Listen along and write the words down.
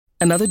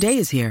Another day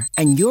is here,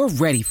 and you're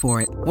ready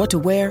for it. What to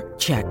wear?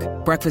 Check.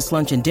 Breakfast,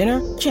 lunch, and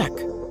dinner? Check.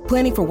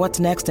 Planning for what's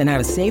next and how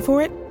to save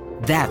for it?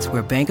 That's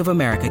where Bank of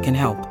America can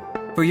help.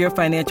 For your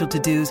financial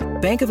to-dos,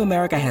 Bank of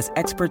America has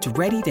experts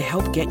ready to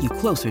help get you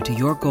closer to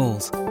your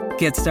goals.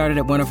 Get started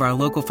at one of our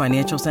local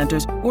financial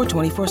centers or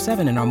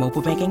 24/7 in our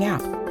mobile banking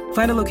app.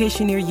 Find a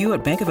location near you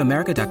at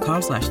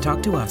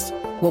bankofamerica.com/talktous.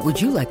 What would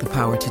you like the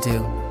power to do?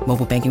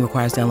 Mobile banking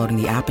requires downloading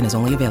the app and is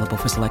only available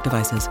for select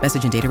devices.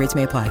 Message and data rates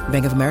may apply.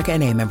 Bank of America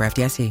N.A., member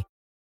FDIC.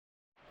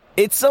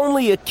 It's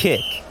only a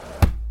kick,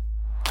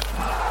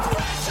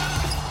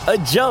 a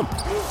jump,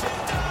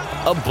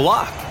 a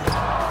block.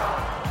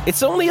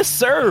 It's only a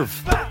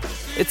serve.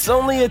 It's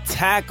only a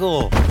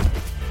tackle,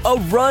 a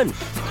run.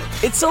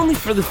 It's only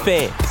for the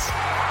fans.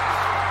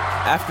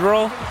 After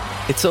all,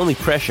 it's only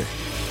pressure.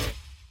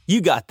 You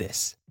got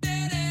this.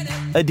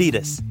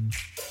 Adidas.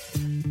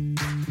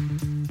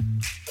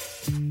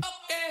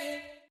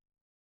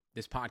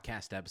 This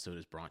podcast episode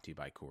is brought to you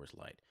by Coors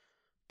Light.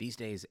 These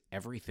days,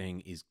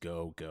 everything is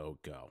go, go,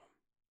 go.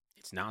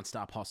 It's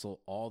nonstop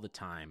hustle all the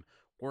time.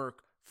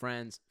 Work,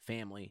 friends,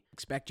 family.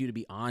 Expect you to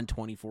be on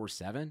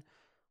 24/7?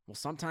 Well,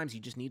 sometimes you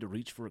just need to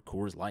reach for a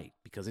Coors Light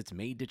because it's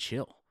made to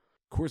chill.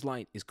 Coors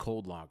Light is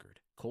cold lagered,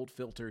 cold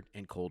filtered,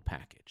 and cold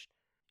packaged.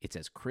 It's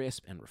as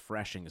crisp and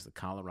refreshing as the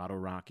Colorado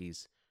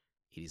Rockies.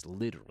 It is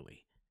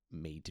literally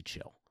made to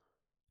chill.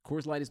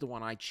 Coors Light is the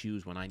one I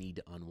choose when I need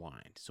to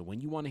unwind. So when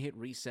you want to hit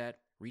reset,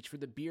 reach for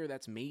the beer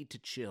that's made to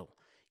chill.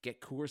 Get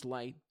Coors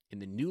Light in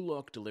the new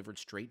look delivered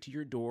straight to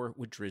your door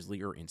with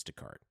Drizzly or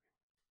Instacart.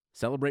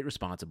 Celebrate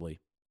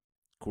responsibly.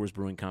 Coors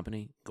Brewing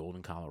Company,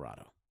 Golden,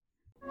 Colorado.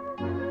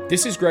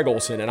 This is Greg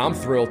Olson, and I'm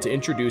thrilled to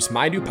introduce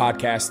my new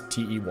podcast,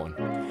 TE1.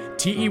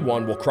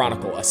 TE1 will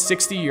chronicle a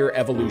 60-year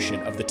evolution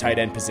of the tight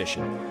end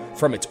position,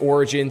 from its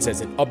origins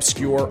as an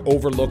obscure,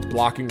 overlooked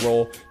blocking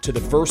role to the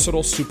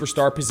versatile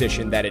superstar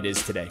position that it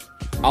is today.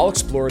 I'll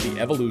explore the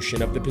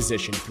evolution of the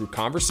position through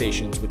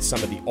conversations with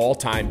some of the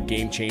all-time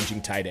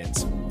game-changing tight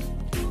ends.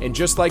 And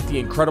just like the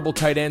incredible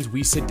tight ends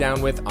we sit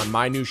down with on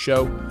my new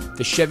show,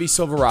 the Chevy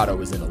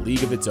Silverado is in a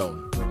league of its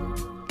own.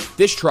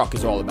 This truck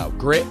is all about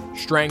grit,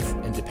 strength,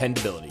 and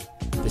dependability,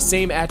 the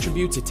same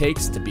attributes it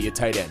takes to be a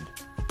tight end.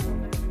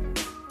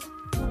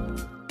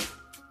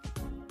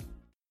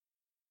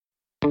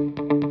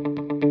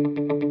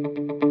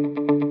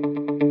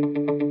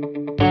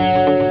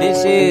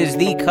 This is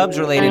the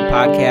Cubs-related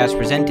podcast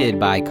presented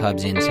by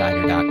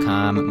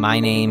CubsInsider.com. My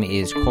name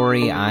is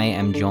Corey. I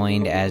am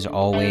joined, as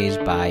always,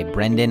 by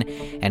Brendan,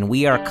 and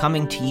we are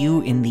coming to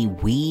you in the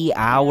wee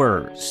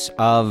hours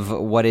of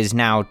what is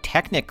now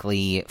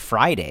technically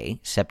Friday,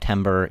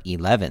 September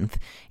 11th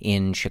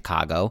in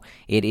Chicago.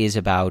 It is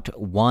about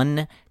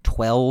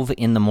 1:12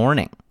 in the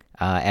morning.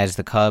 As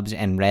the Cubs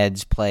and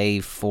Reds play,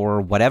 for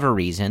whatever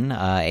reason,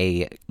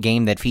 a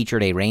game that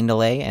featured a rain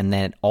delay and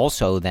that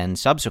also then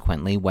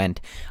subsequently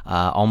went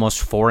almost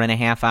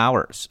 4.5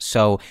 hours.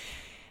 So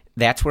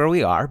that's where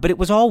we are, but it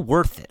was all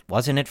worth it,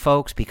 wasn't it,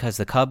 folks? Because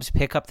the Cubs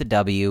pick up the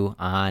W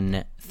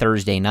on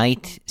Thursday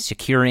night,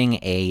 securing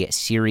a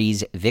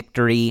series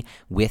victory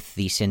with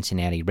the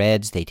Cincinnati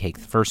Reds. They take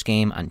the first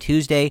game on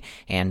Tuesday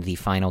and the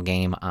final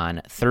game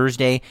on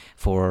Thursday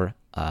for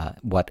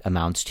what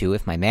amounts to,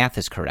 if my math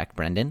is correct,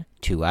 Brendan,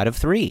 2 out of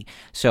 3.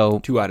 So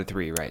 2 out of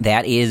 3, right.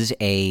 That is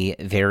a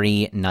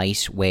very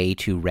nice way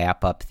to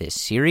wrap up this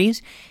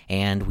series,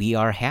 and we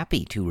are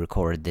happy to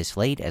record this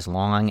late as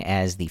long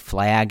as the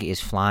flag is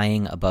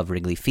flying above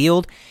Wrigley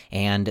Field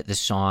and the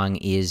song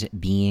is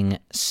being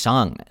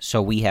sung.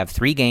 So we have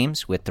 3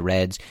 games with the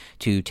Reds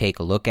to take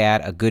a look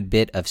at. A good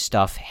bit of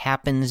stuff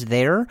happens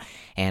there,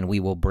 and we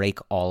will break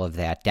all of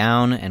that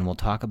down, and we'll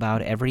talk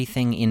about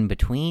everything in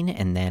between,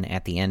 and then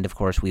at the end, of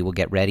course, we will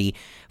get ready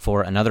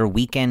for another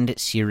weekend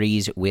series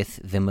with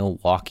the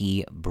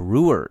Milwaukee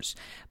Brewers.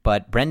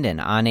 But Brendan,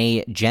 on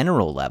a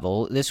general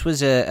level, this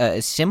was a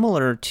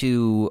similar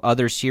to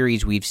other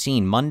series we've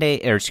seen.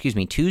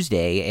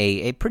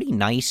 Tuesday, a pretty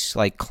nice,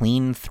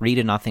 clean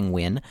 3-0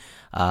 win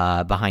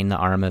behind the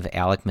arm of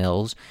Alec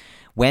Mills.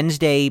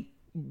 Wednesday,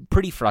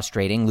 pretty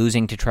frustrating.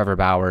 Losing to Trevor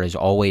Bauer is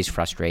always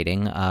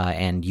frustrating,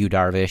 and Yu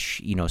Darvish,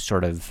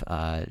 sort of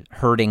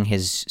hurting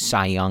his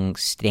Cy Young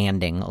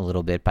standing a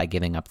little bit by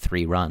giving up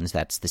 3 runs.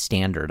 That's the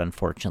standard,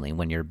 unfortunately,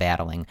 when you're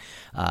battling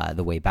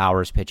the way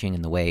Bauer's pitching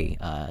and the way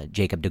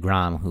Jacob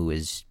deGrom, who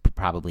is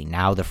probably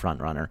now the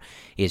front runner,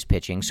 is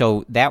pitching.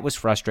 So that was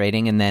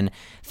frustrating. And then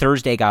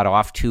Thursday got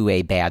off to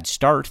a bad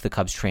start. The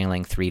Cubs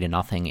trailing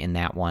 3-0 in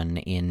that one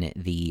in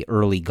the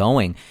early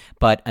going.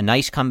 But a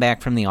nice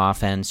comeback from the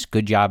offense.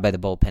 Good job by the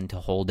bullpen to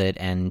hold it.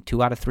 And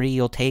 2 out of 3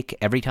 you'll take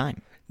every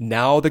time.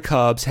 Now the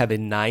Cubs have a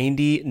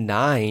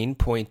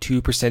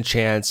 99.2%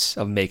 chance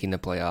of making the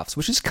playoffs,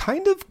 which is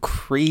kind of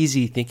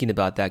crazy thinking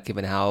about that,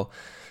 given how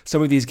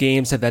some of these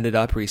games have ended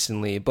up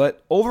recently.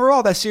 But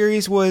overall, that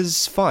series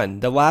was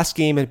fun. The last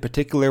game in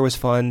particular was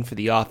fun for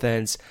the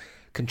offense.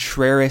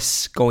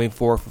 Contreras going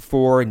 4 for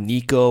 4,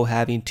 Nico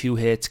having 2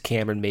 hits,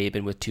 Cameron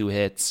Maybin with 2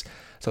 hits.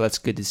 So that's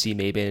good to see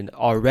Maybin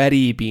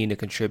already being a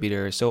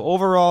contributor. So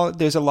overall,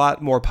 there's a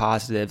lot more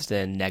positives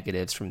than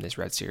negatives from this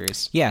Red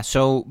Series. Yeah,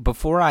 so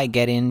before I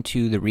get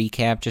into the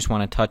recap, just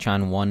want to touch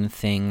on one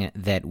thing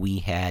that we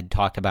had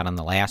talked about on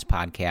the last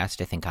podcast.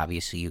 I think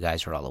obviously you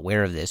guys are all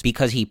aware of this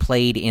because he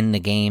played in the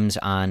games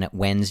on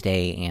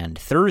Wednesday and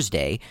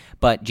Thursday,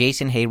 but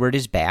Jason Heyward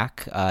is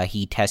back.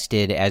 He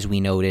tested, as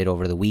we noted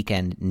over the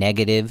weekend,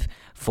 negative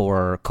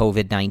for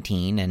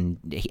COVID-19,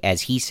 and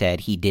as he said,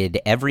 he did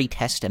every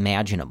test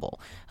imaginable,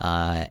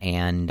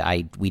 and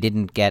we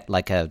didn't get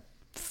like a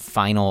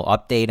final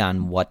update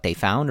on what they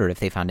found or if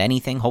they found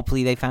anything.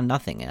 Hopefully they found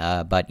nothing,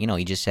 but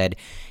he just said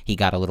he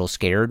got a little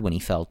scared when he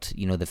felt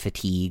the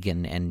fatigue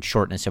and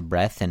shortness of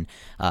breath, and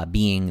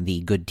being the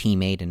good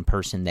teammate and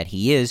person that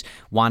he is,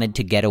 wanted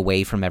to get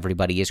away from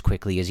everybody as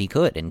quickly as he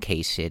could in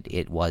case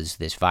it was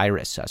this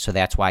virus. So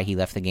that's why he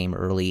left the game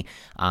early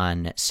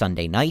on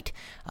Sunday night,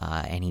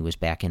 and he was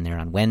back in there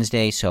on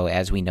Wednesday. So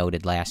as we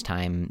noted last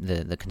time,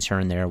 the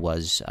concern there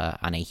was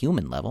on a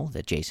human level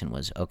that Jason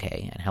was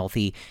okay and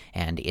healthy,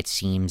 and it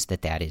seems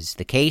that is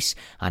the case.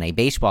 On a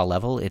baseball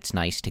level, it's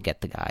nice to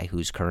get the guy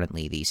who's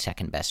currently the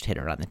second best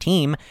hitter on the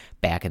team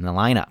back in the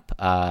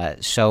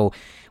lineup. So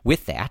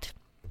with that,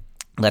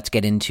 let's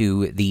get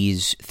into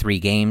these three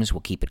games.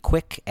 We'll keep it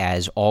quick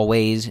as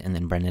always, and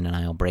then Brendan and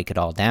I will break it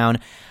all down.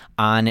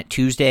 On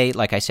Tuesday,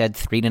 like I said,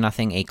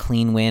 3-0, a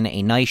clean win,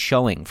 a nice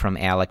showing from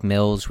Alec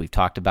Mills. We've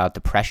talked about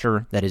the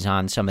pressure that is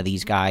on some of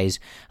these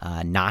guys,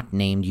 not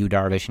named Yu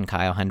Darvish and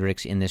Kyle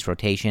Hendricks in this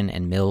rotation,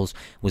 and Mills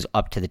was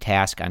up to the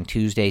task on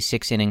Tuesday.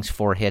 6 innings,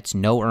 4 hits,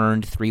 no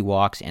earned, 3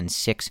 walks, and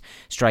 6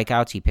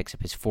 strikeouts. He picks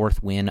up his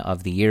 4th win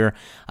of the year.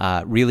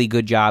 Really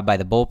good job by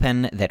the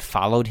bullpen that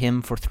followed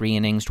him for 3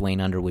 innings.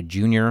 Dwayne Underwood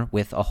Jr.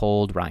 with a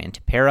hold, Ryan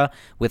Tepera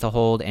with a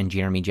hold, and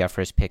Jeremy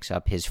Jeffress picks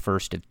up his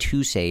first of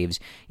 2 saves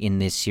in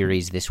this series.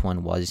 This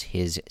one was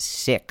his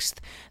 6th.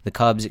 The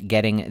Cubs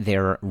getting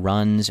their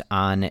runs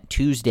on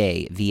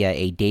Tuesday via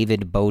a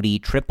David Bodie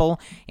triple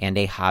and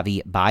a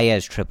Javi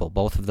Baez triple.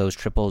 Both of those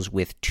triples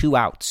with 2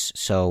 outs.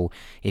 So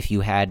if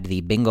you had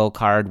the bingo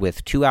card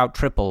with 2-out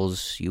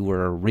triples, you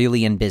were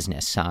really in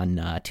business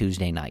on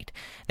Tuesday night.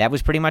 That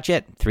was pretty much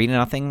it.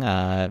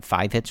 3-0,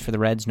 5 hits for the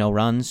Reds, no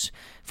runs.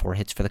 4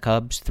 hits for the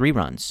Cubs, 3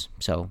 runs.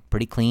 So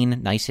pretty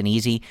clean, nice and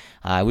easy.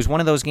 It was one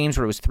of those games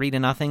where it was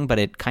 3-0, but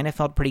it kind of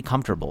felt pretty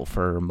comfortable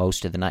for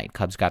most of the night.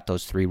 Cubs got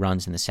those 3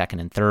 runs in the second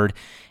and third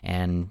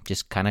and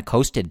just kind of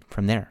coasted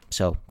from there.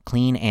 So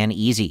clean and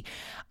easy.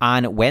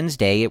 On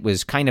Wednesday, it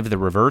was kind of the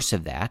reverse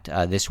of that,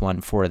 this one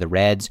for the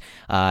Reds.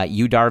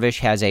 Yu Darvish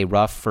has a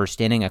rough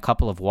first inning, a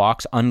couple of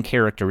walks,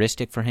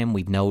 uncharacteristic for him.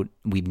 We've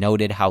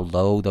noted how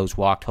low those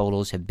walk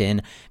totals have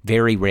been.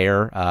 Very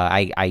rare.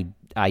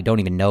 I don't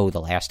even know the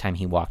last time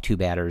he walked 2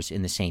 batters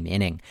in the same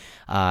inning.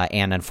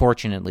 And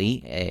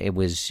unfortunately, it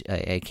was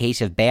a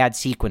case of bad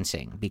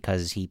sequencing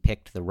because he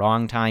picked the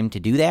wrong time to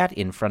do that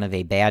in front of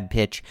a bad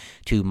pitch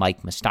to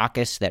Mike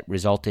Moustakas that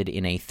resulted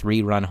in a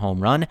 3-run home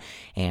run.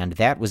 And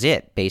that was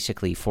it,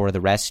 basically, for the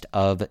rest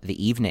of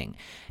the evening.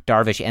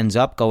 Darvish ends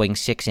up going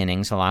 6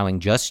 innings, allowing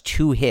just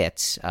 2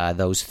 hits.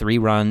 Those 3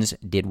 runs,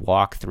 did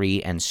walk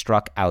 3, and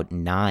struck out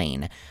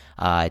 9.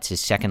 It's his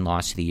 2nd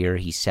loss of the year.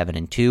 He's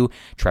 7-2.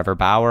 Trevor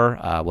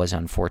Bauer was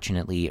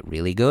unfortunately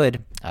really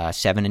good.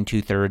 7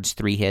 2/3,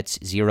 3 hits,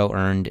 0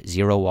 earned,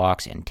 0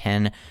 walks, and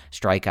 10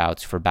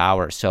 strikeouts for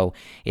Bauer. So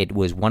it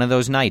was one of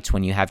those nights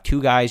when you have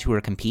 2 guys who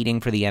are competing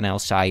for the NL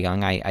Cy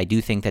Young. I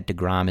do think that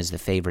DeGrom is the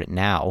favorite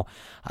now,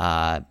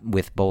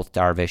 with both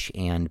Darvish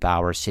and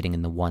Bauer sitting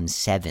in the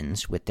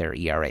 1.7s with their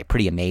ERA.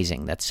 Pretty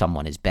amazing that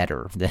someone is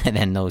better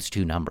than those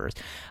 2 numbers.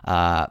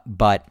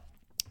 But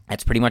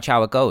that's pretty much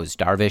how it goes.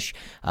 Darvish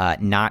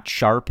not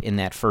sharp in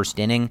that first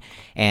inning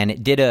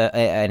and did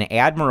an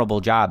admirable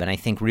job, and I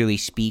think really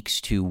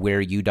speaks to where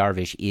Yu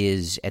Darvish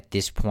is at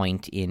this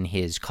point in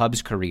his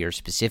Cubs career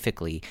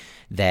specifically,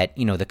 that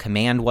the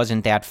command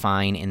wasn't that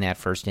fine in that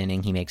first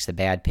inning. He makes the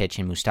bad pitch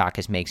and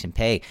Moustakas makes him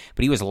pay,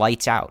 but he was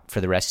lights out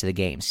for the rest of the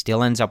game.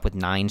 Still ends up with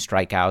 9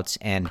 strikeouts,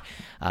 and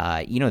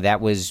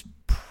that was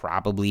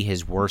probably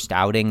his worst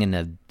outing in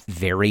a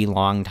very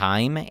long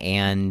time,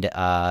 and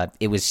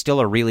it was still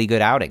a really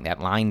good outing. That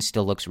line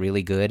still looks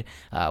really good.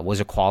 Was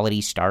a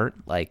quality start,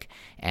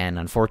 and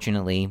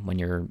unfortunately, when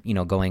you're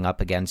going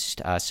up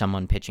against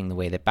someone pitching the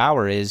way that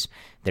Bauer is,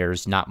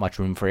 there's not much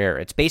room for error.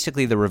 It's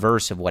basically the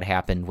reverse of what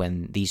happened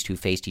when these 2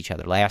 faced each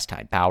other last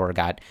time. Bauer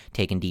got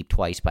taken deep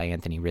twice by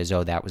Anthony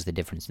Rizzo. That was the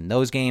difference in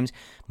those games.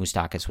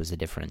 Moustakas was the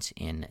difference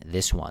in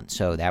this one.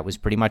 So that was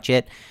pretty much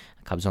it.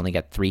 Cubs only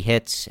got 3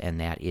 hits,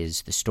 and that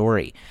is the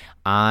story.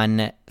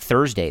 On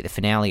Thursday, the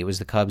finale, it was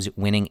the Cubs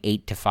winning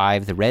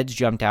 8-5. The Reds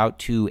jumped out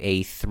to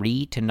a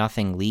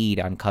 3-0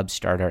 lead on Cubs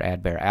starter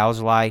Adbert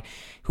Alzolay,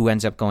 who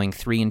ends up going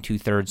 3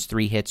 2/3,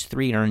 3 hits,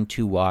 3 earned,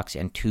 2 walks,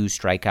 and 2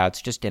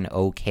 strikeouts. Just an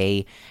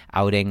okay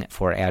outing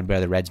for Adbert.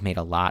 The Reds made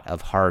a lot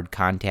of hard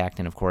contact,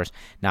 and of course,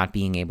 not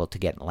being able to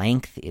get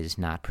length is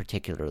not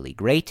particularly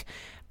great.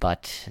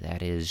 but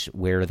that is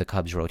where the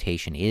Cubs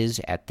rotation is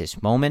at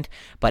this moment.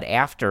 But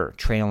after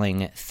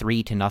trailing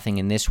 3-0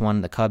 in this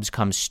one, the Cubs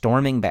come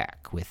storming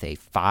back with a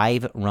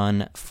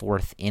 5-run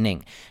fourth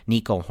inning.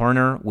 Nico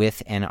Hoerner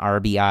with an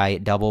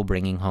RBI double,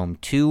 bringing home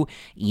 2.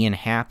 Ian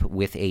Happ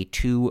with a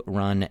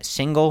 2-run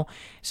single.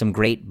 Some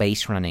great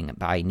base running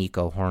by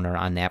Nico Hoerner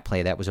on that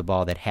play. That was a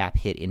ball that Happ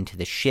hit into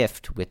the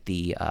shift with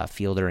the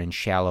fielder in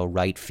shallow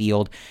right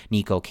field.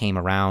 Nico came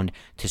around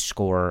to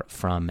score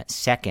from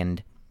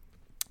second,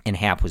 and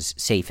Happ was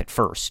safe at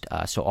first.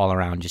 So all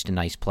around, just a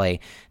nice play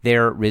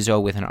there. Rizzo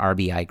with an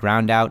RBI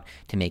ground out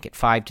to make it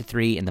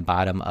 5-3. In the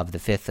bottom of the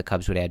fifth, the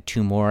Cubs would add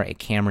 2 more. A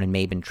Cameron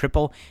Maybin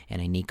triple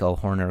and a Nico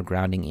Hoerner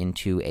grounding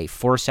into a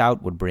force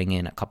out would bring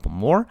in a couple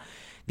more.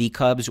 The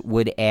Cubs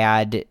would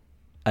add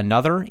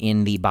another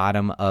in the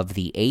bottom of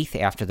the eighth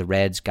after the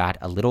Reds got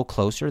a little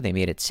closer. They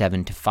made it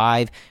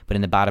 7-5, but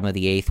in the bottom of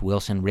the eighth,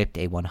 Wilson ripped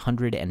a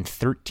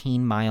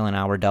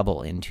 113-mile-an-hour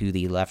double into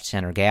the left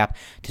center gap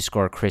to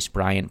score Kris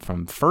Bryant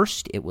from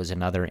first. It was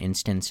another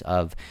instance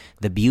of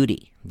the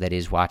beauty that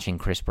is watching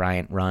Kris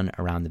Bryant run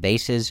around the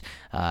bases.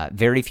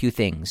 Very few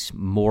things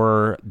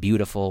more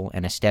beautiful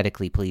and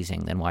aesthetically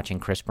pleasing than watching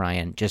Kris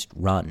Bryant just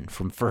run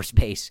from first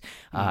base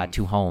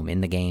to home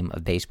in the game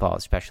of baseball,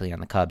 especially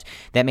on the Cubs.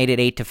 That made it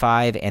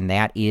 8-5, and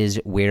that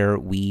is where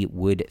we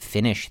would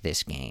finish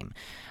this game.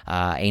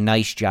 A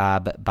nice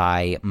job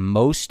by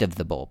most of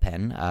the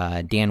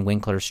bullpen. Dan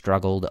Winkler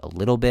struggled a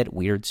little bit.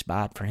 Weird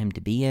spot for him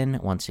to be in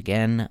once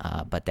again,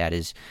 but that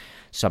is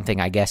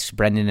something I guess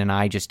Brendan and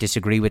I just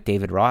disagree with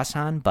David Ross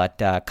on.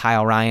 But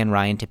Kyle Ryan,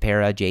 Ryan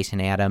Tepera,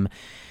 Jason Adam,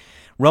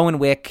 Rowan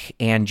Wick,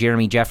 and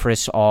Jeremy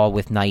Jeffress all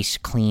with nice,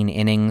 clean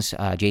innings.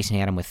 Jason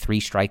Adam with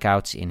 3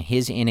 strikeouts in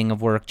his inning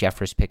of work.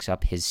 Jeffress picks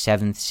up his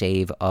 7th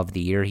save of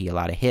the year. He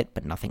allowed a hit,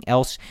 but nothing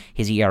else.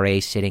 His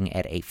ERA sitting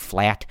at a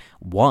flat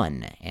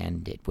 1,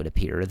 and it would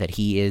appear that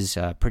he is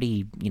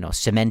pretty,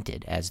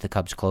 cemented as the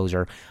Cubs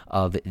closer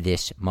of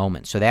this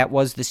moment. So that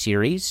was the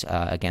series.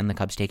 Again, the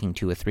Cubs taking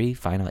 2 of 3,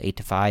 final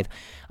 8-5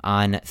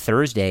 on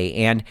Thursday.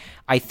 And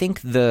I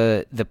think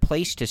the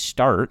place to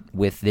start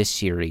with this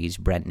series,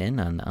 Brendan,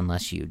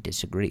 unless you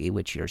disagree,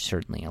 which you're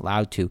certainly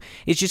allowed to,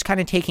 is just kind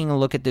of taking a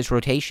look at this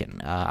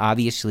rotation.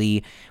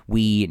 Obviously,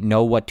 we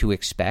know what to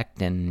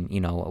expect, and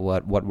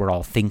what we're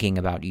all thinking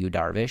about Yu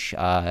Darvish.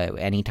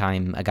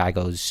 Anytime a guy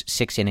goes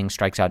 6 innings,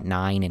 strikes out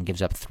 9, and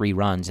gives up 3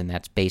 runs, and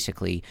that's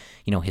basically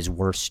his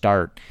worst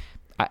start.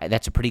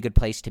 That's a pretty good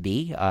place to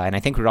be, and I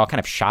think we're all kind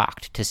of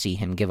shocked to see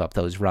him give up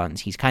those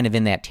runs. He's kind of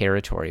in that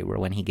territory where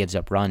when he gives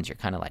up runs, you're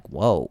kind of like,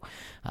 whoa,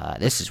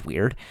 this is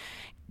weird.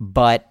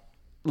 But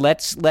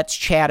let's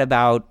chat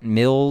about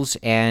Mills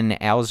and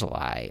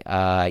Alzolay.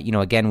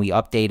 Again, we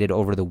updated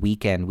over the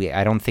weekend.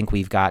 I don't think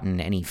we've gotten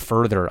any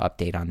further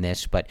update on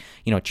this, but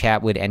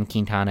Chatwood and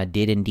Quintana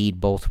did indeed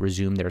both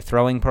resume their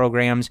throwing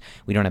programs.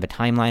 We don't have a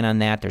timeline on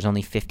that. There's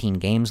only 15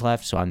 games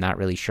left, so I'm not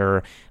really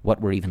sure what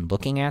we're even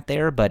looking at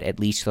there, but at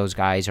least those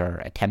guys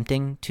are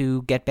attempting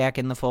to get back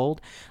in the fold.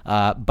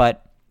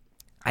 But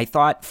I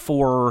thought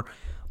for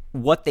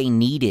what they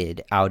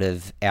needed out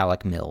of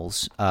Alec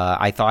Mills,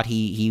 I thought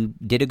he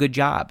did a good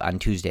job on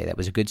Tuesday. That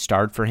was a good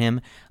start for him.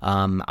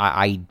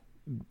 I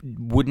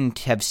wouldn't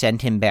have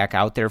sent him back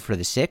out there for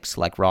the 6th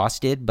like Ross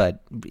did,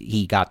 but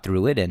he got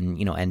through it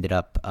and ended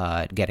up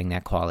getting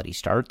that quality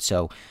start.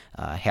 So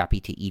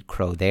happy to eat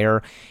crow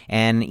there.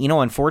 And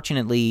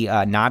unfortunately,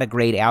 not a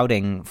great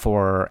outing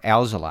for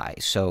Alzolay.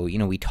 So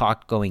we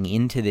talked going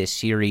into this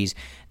series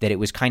that it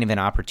was kind of an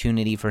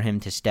opportunity for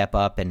him to step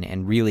up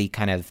and really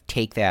kind of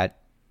take that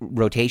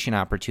rotation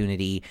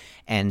opportunity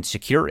and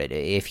secure it.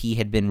 If he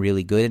had been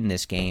really good in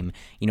this game,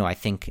 I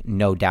think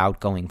no doubt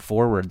going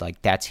forward,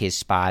 like that's his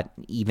spot,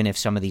 even if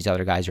some of these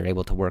other guys are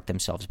able to work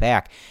themselves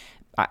back.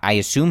 I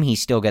assume he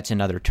still gets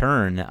another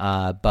turn,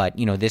 but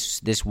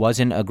this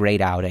wasn't a great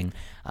outing,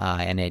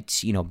 and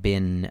it's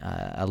been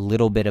a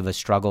little bit of a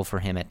struggle for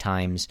him at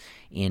times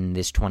in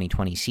this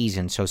 2020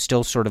 season. So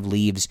still sort of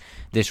leaves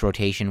this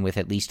rotation with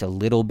at least a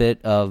little bit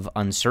of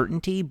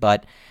uncertainty.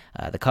 But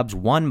the Cubs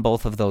won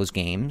both of those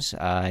games,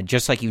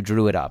 just like you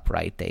drew it up,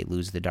 right? They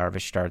lose the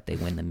Darvish start, they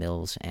win the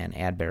Mills and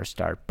Adbert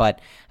start. But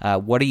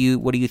what are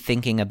you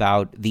thinking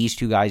about these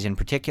two guys in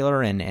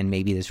particular, and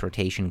maybe this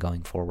rotation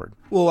going forward?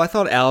 Well, I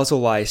thought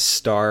Alzolay's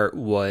start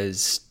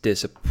was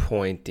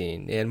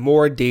disappointing, and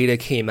more data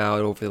came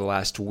out over the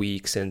last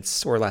week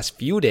last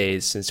few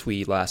days since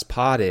we last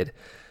potted.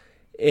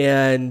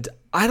 And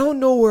I don't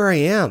know where I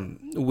am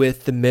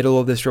with the middle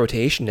of this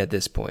rotation at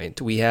this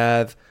point. We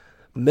have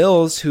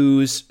Mills,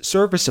 who's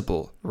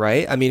serviceable,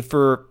 right? I mean,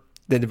 for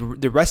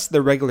the rest of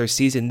the regular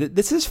season,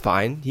 this is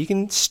fine. He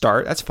can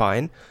start. That's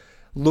fine.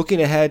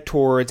 Looking ahead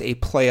towards a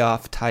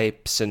playoff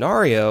type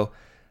scenario,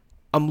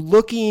 I'm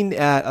looking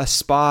at a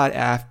spot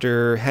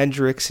after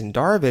Hendricks and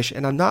Darvish,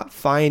 and I'm not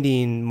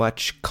finding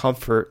much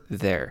comfort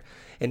there.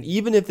 And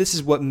even if this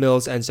is what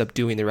Mills ends up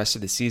doing the rest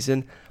of the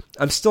season,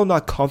 I'm still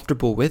not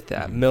comfortable with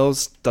that.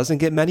 Mills doesn't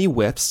get many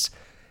whiffs.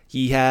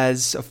 He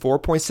has a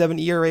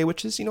 4.7 ERA,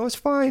 which is, is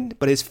fine,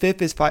 but his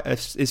FIP is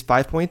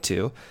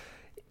 5.2.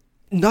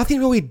 nothing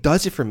really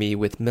does it for me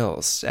with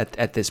Mills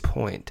at this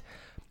point.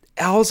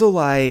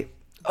 Alzolay,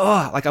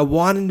 like I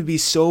want him to be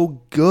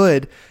so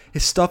good.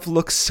 His stuff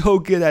looks so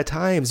good at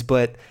times,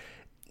 but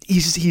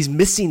he's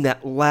missing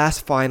that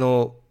last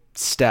final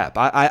step.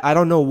 I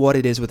don't know what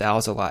it is with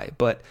Alzolay,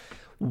 but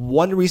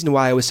one reason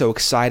why I was so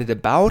excited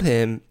about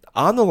him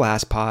on the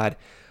last pod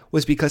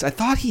was because I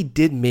thought he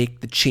did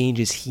make the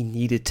changes he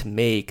needed to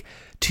make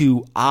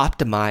to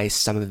optimize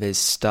some of his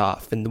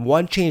stuff. And the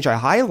one change I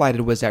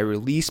highlighted was that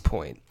release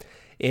point.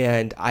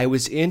 And I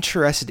was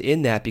interested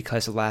in that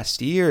because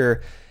last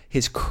year,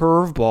 his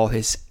curveball,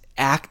 his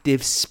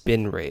active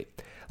spin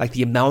rate, like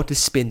the amount of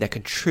spin that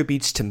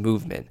contributes to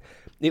movement,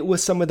 it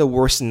was some of the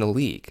worst in the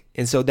league.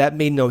 And so that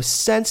made no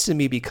sense to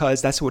me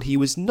because that's what he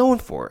was known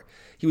for.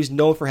 He was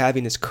known for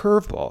having this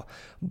curveball,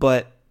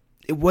 but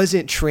it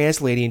wasn't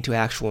translating into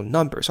actual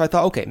numbers. So I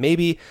thought, okay,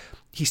 maybe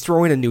he's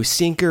throwing a new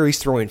sinker, he's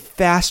throwing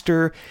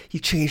faster, he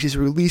changed his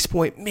release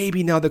point,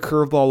 maybe now the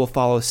curveball will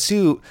follow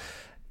suit.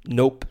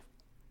 Nope.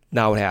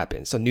 Not what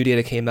happened. So new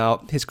data came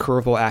out, his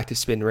curveball active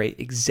spin rate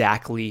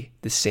exactly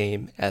the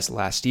same as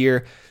last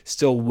year,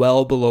 still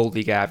well below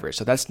league average.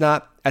 So that's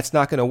not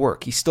going to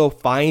work. He's still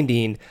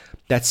finding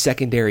that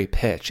secondary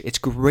pitch. It's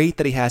great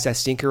that he has that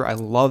sinker. I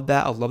love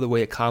that. I love the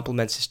way it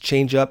complements his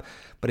changeup,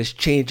 but his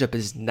changeup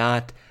is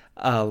not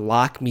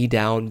lock me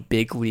down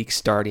big league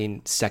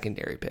starting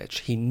secondary pitch.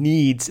 He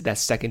needs that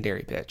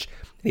secondary pitch.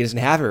 He doesn't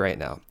have it right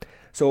now.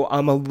 So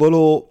I'm a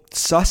little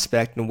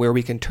suspect in where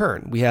we can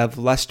turn. We have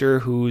Lester,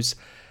 who's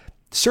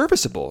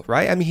serviceable,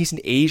 right? I mean, he's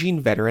an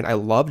aging veteran. I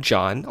love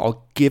John.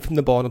 I'll give him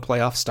the ball in the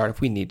playoff start if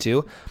we need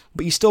to.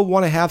 But you still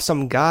want to have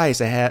some guys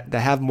that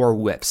have more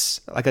whips,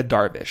 like a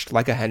Darvish,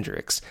 like a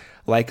Hendricks,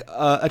 like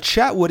a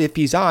Chatwood if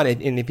he's on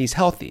and if he's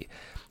healthy.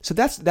 So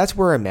that's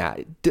where I'm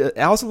at.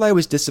 Alzolay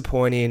was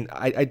disappointing.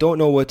 I don't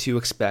know what to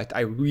expect.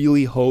 I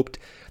really hoped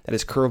that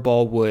his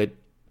curveball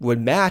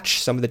would match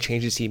some of the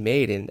changes he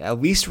made. And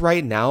at least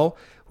right now,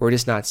 we're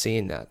just not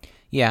seeing that.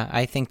 Yeah,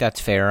 I think that's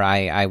fair.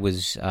 I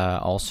was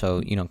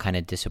also, kind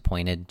of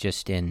disappointed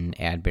just in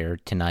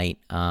Adbert tonight.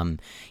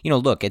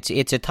 Look,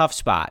 it's a tough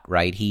spot,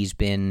 right? He's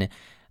been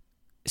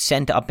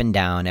sent up and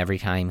down every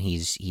time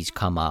he's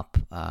come up,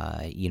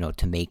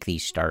 to make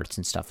these starts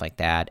and stuff like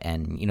that.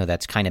 And,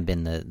 that's kind of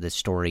been the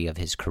story of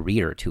his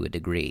career to a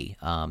degree,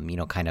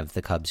 kind of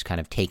the Cubs kind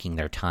of taking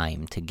their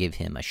time to give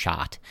him a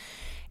shot.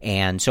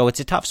 And so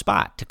it's a tough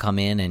spot to come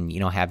in and,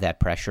 have that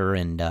pressure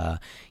and,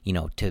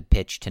 to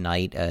pitch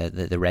tonight.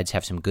 The Reds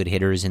have some good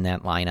hitters in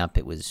that lineup.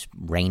 It was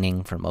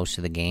raining for most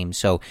of the game.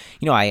 So,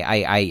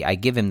 I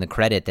give him the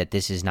credit that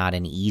this is not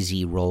an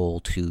easy role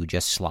to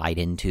just slide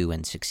into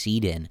and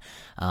succeed in.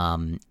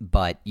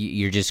 But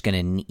you're just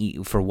going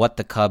to, for what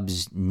the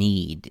Cubs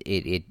need,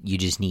 you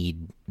just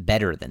need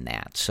better than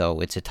that. So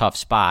it's a tough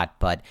spot,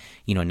 but,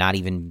 not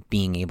even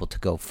being able to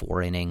go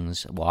 4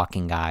 innings,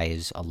 walking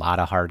guys, a lot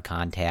of hard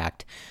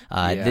contact.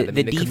 The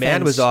defense,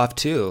 command was off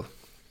too.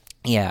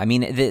 Yeah, I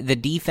mean, the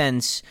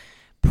defense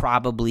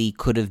probably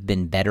could have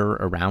been better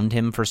around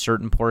him for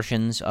certain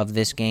portions of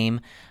this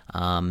game.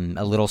 A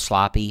little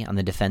sloppy on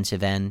the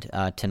defensive end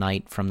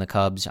tonight from the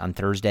Cubs on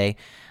Thursday.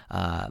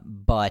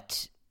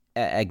 But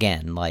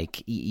again,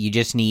 like you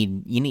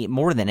need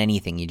more than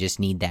anything. You just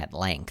need that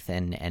length,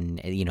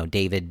 and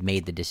David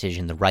made the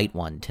decision, the right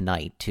one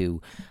tonight,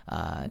 to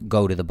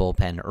go to the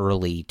bullpen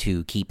early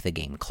to keep the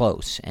game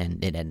close,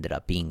 and it ended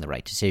up being the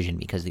right decision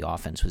because the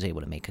offense was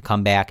able to make a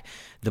comeback.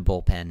 The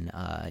bullpen,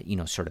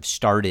 sort of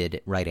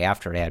started right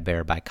after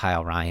Adbert by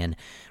Kyle Ryan,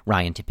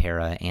 Ryan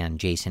Tepera, and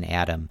Jason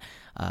Adam.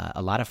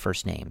 A lot of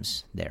first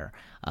names there.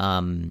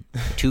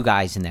 2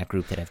 guys in that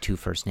group that have 2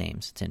 first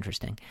names. It's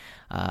interesting.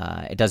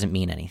 It doesn't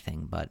mean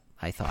anything, but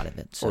I thought of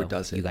it. So or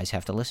does it? You guys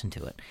have to listen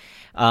to it.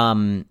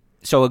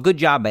 So a good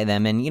job by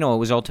them, and, it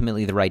was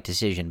ultimately the right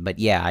decision. But,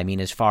 yeah, I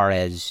mean, as far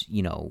as,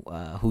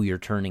 who you're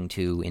turning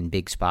to in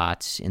big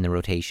spots in the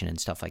rotation and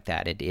stuff like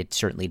that, it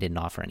certainly didn't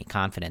offer any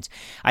confidence.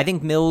 I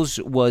think Mills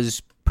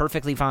was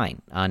perfectly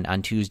fine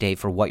on Tuesday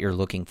for what you're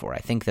looking for. I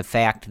think the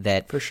fact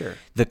that for sure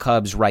the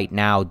Cubs right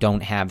now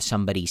don't have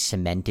somebody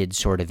cemented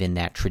sort of in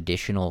that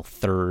traditional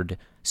third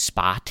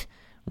spot,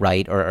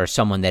 right, or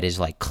someone that is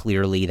like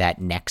clearly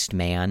that next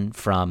man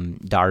from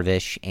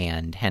Darvish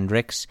and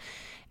Hendricks,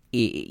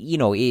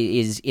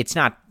 it's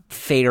not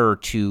fair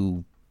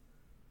to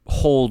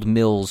hold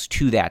Mills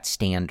to that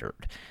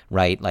standard,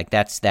 right? Like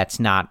that's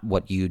not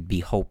what you'd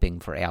be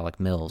hoping for Alec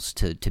Mills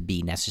to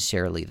be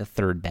necessarily the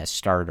third best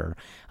starter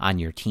on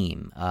your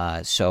team.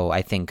 So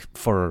I think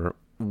for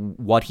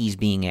what he's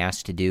being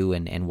asked to do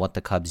and what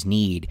the Cubs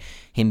need,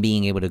 him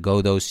being able to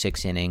go those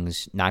 6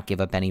 innings, not give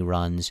up any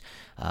runs,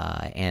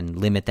 and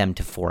limit them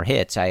to 4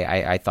 hits,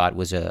 I thought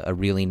was a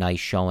really nice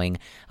showing.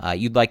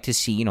 You'd like to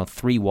see,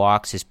 3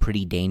 walks is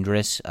pretty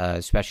dangerous,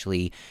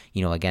 especially,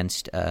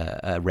 against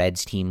a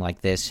Reds team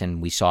like this,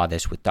 and we saw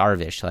this with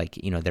Darvish. Like,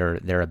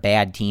 they're a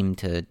bad team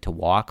to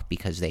walk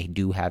because they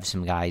do have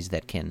some guys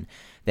that can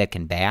that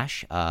can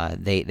bash.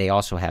 They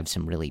also have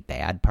some really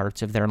bad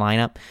parts of their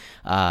lineup.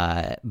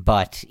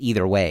 But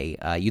either way,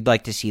 you'd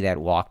like to see that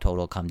walk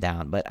total come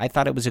down. But I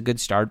thought it was a good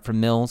start from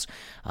Mills,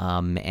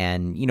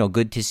 and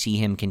good to see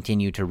him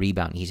continue to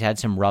rebound. He's had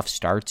some rough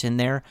starts in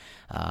there,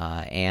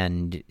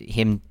 and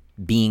him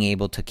being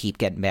able to keep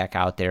getting back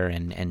out there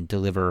and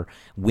deliver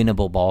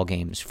winnable ball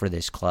games for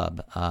this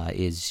club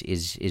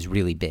is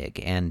really big.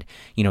 And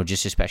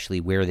just especially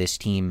where this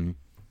team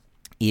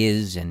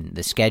is and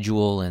the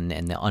schedule and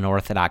the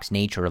unorthodox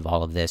nature of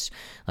all of this,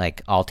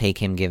 like I'll take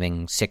him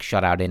giving 6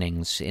 shutout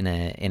innings in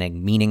a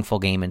meaningful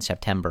game in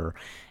September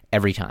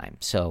every time.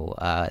 So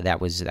that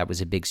was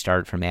a big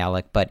start from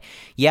Alec. But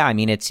yeah, I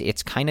mean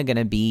it's kind of going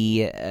to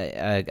be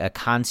a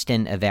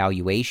constant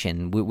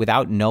evaluation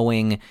without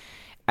knowing.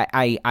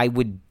 I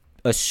would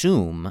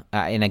assume,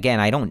 and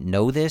again, I don't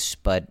know this,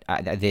 but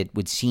it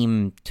would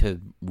seem to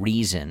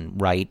reason,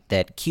 right,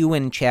 that Q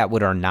and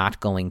Chatwood are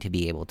not going to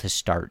be able to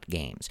start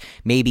games,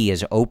 maybe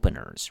as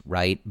openers,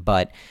 right?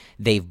 But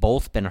they've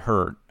both been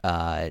hurt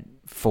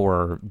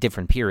for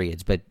different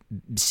periods, but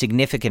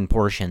significant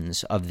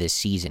portions of this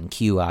season.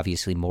 Q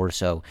obviously more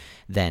so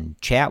than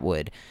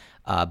Chatwood,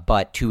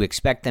 but to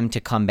expect them to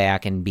come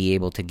back and be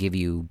able to give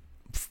you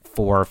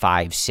 4,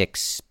 5,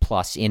 6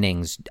 plus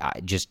innings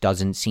just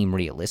doesn't seem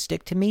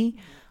realistic to me.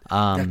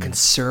 That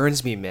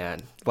concerns me,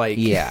 man.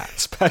 Yeah,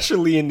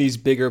 especially in these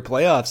bigger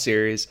playoff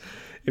series,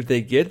 if they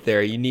get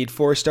there, you need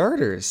 4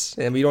 starters,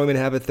 and we don't even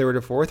have a third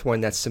or fourth one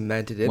that's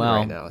cemented in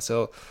right now.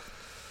 So,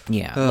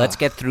 yeah, let's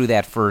get through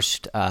that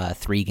first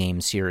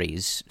 3-game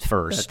series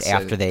first.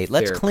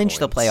 Let's clinch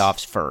the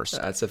playoffs first.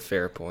 That's a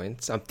fair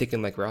point. I'm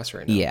thinking like Ross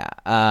right now.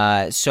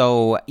 Yeah.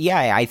 So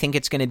yeah, I think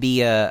it's going to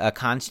be a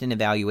constant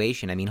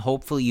evaluation. I mean,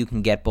 hopefully you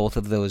can get both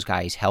of those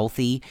guys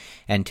healthy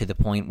and to the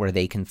point where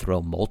they can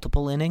throw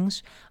multiple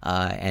innings.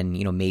 And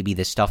maybe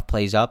this stuff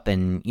plays up,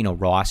 and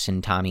Ross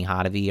and Tommy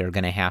Hotovy are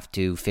going to have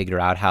to figure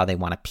out how they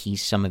want to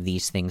piece some of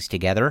these things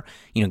together.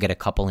 Get a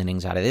couple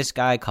innings out of this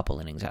guy, couple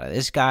innings out of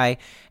this guy,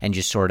 and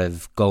just sort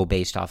of go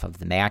based off of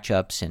the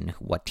matchups and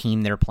what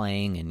team they're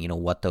playing and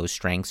what those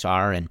strengths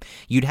are. And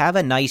you'd have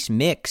a nice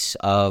mix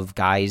of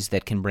guys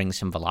that can bring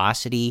some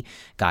velocity,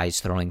 guys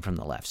throwing from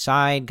the left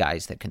side,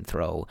 guys that can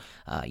throw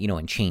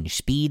and change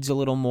speeds a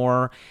little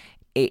more.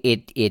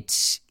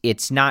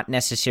 It's not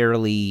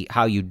necessarily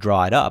how you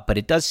draw it up, but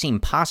it does seem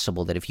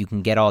possible that if you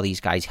can get all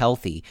these guys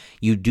healthy,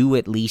 you do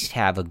at least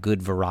have a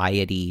good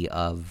variety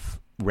of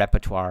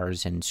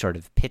repertoires and sort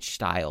of pitch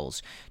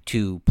styles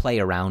to play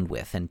around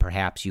with, and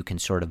perhaps you can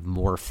sort of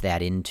morph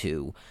that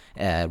into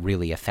a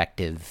really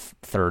effective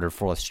third or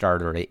fourth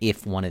starter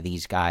if one of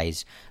these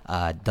guys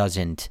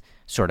doesn't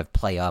sort of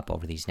play up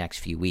over these next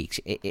few weeks.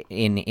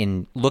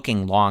 In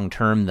looking long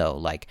term, though,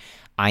 like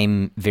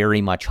I'm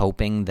very much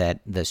hoping that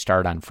the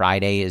start on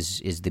Friday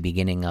is the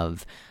beginning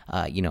of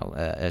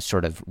a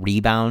sort of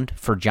rebound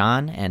for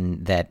John,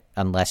 and that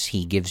unless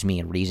he gives me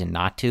a reason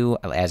not to,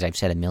 as I've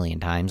said a million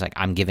times, like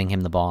I'm giving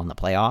him the ball in the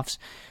playoffs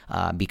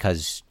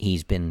because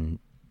he's been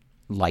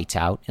lights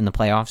out in the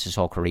playoffs his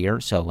whole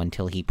career. So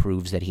until he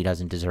proves that he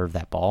doesn't deserve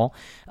that ball,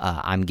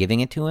 I'm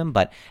giving it to him.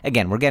 But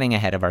again, we're getting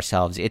ahead of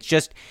ourselves. It's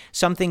just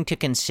something to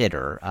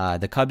consider.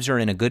 The Cubs are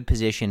in a good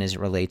position as it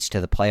relates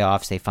to the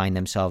playoffs. They find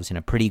themselves in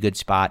a pretty good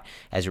spot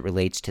as it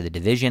relates to the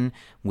division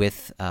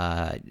with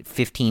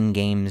 15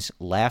 games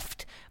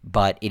left.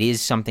 But it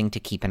is something to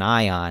keep an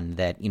eye on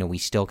that, we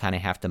still kind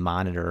of have to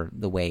monitor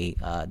the way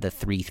the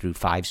 3 through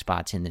 5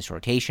 spots in this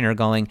rotation are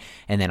going.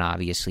 And then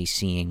obviously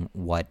seeing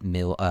what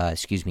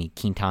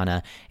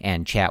Quintana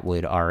and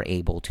Chatwood are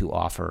able to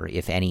offer,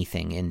 if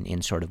anything,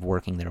 in sort of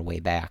working their way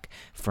back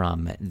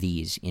from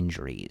these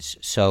injuries.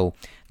 So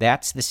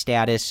that's the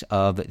status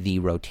of the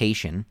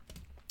rotation.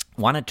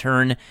 Want to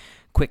turn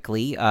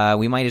quickly.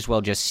 We might as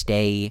well just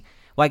stay.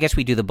 Well, I guess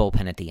we do the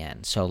bullpen at the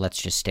end, so let's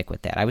just stick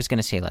with that. I was going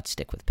to say let's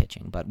stick with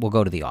pitching, but we'll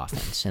go to the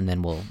offense, and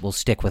then we'll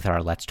stick with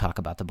our let's talk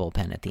about the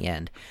bullpen at the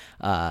end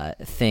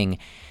thing.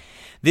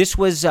 This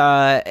was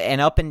an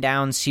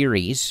up-and-down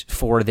series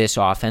for this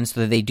offense,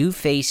 though they do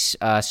face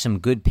some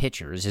good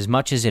pitchers. As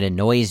much as it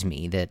annoys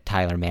me that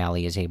Tyler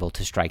Mahle is able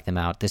to strike them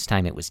out, this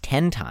time it was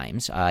 10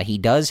 times. He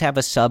does have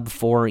a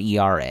sub-4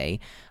 ERA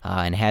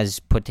and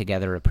has put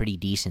together a pretty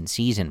decent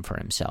season for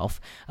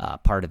himself.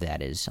 Part of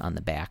that is on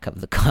the back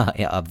of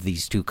of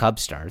these 2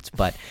 Cubs starts,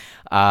 but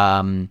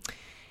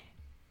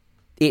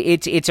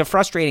it's a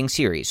frustrating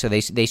series. So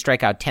they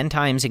strike out 10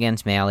 times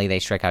against Mahle, they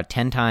strike out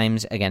 10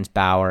 times against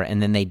Bauer, and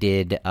then they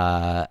did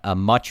a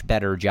much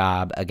better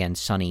job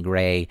against Sonny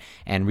Gray,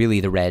 and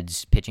really the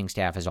Reds pitching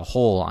staff as a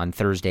whole on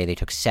Thursday. They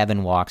took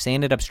 7 walks. They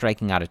ended up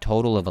striking out a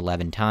total of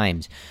 11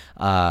 times,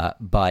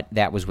 but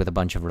that was with a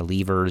bunch of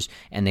relievers,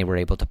 and they were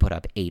able to put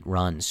up 8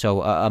 runs.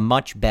 So a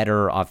much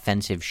better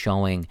offensive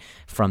showing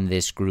from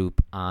this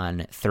group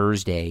on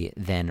Thursday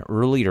than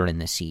earlier in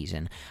the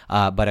season.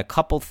 But a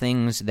couple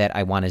things that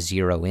I want to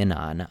zero zero in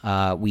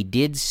on. We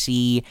did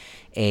see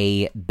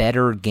a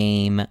better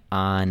game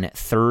on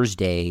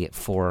Thursday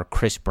for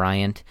Chris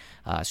Bryant,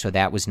 so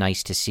that was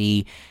nice to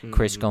see.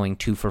 Chris going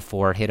 2 for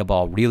 4, hit a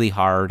ball really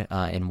hard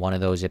in one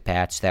of those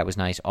at-bats. That was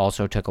nice.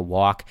 Also took a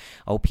walk.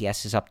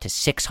 OPS is up to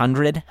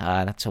 600.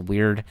 That's a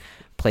weird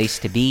place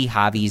to be.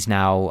 Javi's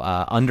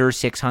now under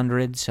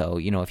 600, so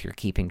if you're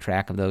keeping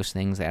track of those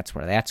things, that's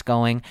where that's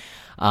going.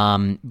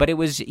 But it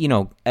was,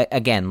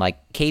 again,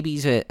 like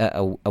KB's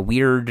a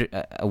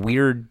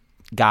weird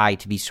guy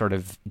to be sort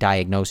of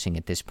diagnosing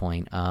at this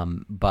point.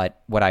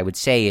 But what I would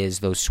say is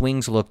those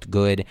swings looked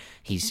good.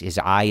 His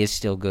eye is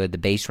still good. The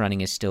base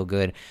running is still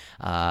good.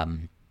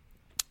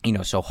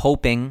 So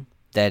hoping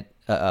that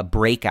a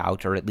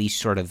breakout, or at least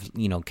sort of,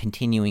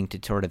 continuing to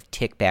sort of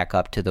tick back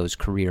up to those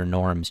career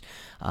norms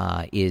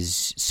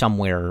is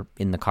somewhere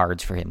in the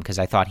cards for him, because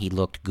I thought he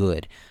looked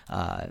good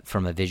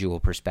from a visual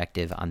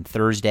perspective on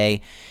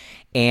Thursday.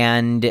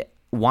 And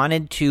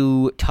wanted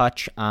to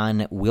touch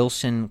on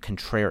Wilson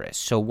Contreras.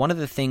 So one of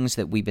the things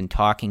that we've been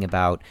talking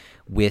about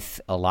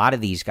with a lot of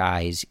these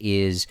guys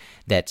is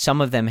that some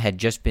of them had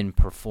just been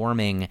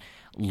performing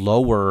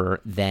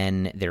lower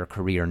than their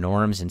career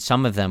norms, and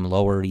some of them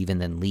lower even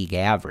than league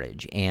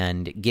average.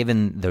 And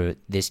given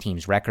this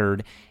team's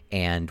record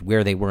and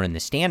where they were in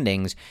the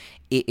standings,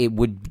 it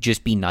would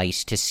just be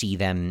nice to see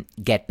them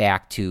get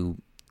back to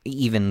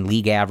even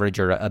league average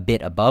or a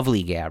bit above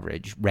league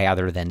average,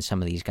 rather than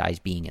some of these guys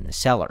being in the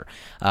cellar.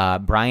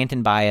 Bryant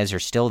and Baez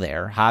are still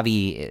there.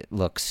 Javi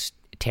looks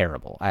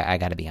terrible. I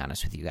got to be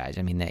honest with you guys.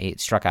 I mean, it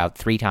struck out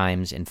 3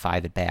 times in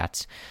 5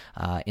 at-bats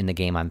in the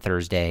game on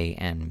Thursday,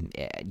 and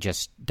it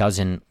just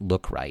doesn't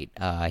look right.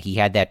 He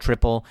had that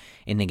triple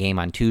in the game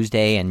on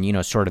Tuesday,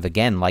 and, sort of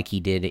again, like he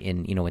did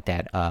in, with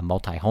that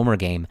multi-homer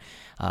game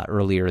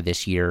earlier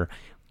this year,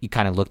 you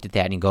kind of looked at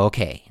that and you go,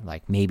 okay,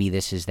 like maybe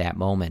this is that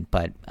moment.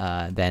 But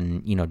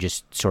then,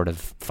 just sort of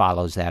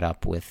follows that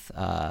up with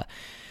an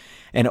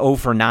 0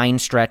 for 9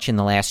 stretch in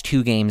the last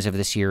 2 games of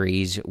the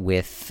series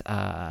with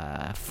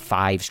 5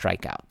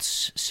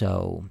 strikeouts.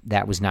 So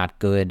that was not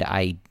good.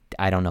 I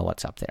don't know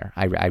what's up there.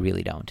 I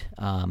really don't.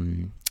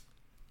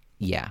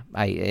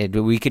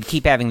 We could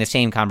keep having the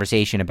same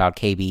conversation about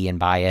KB and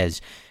Baez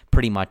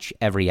pretty much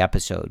every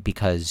episode,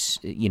 because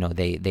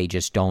they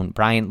just don't.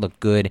 Bryant looked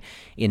good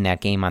in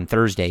that game on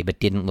Thursday, but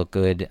didn't look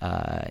good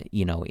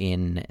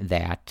in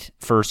that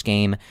first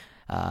game,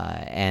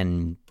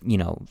 and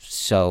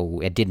so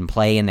it didn't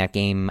play in that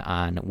game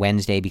on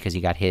Wednesday because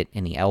he got hit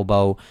in the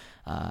elbow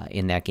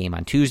in that game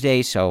on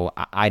Tuesday. So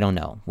I don't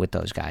know with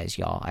those guys,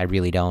 y'all. I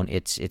really don't.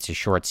 It's a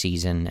short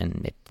season,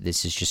 and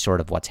this is just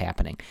sort of what's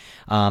happening.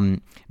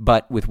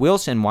 But with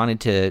Wilson, wanted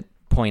to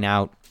point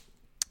out,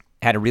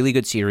 had a really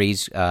good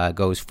series,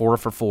 goes 4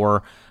 for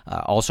 4,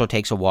 also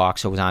takes a walk,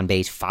 so was on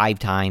base 5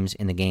 times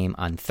in the game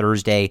on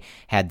Thursday,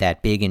 had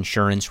that big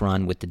insurance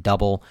run with the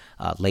double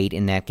late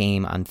in that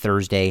game on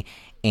Thursday,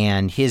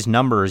 and his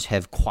numbers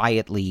have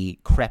quietly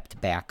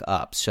crept back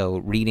up. So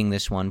reading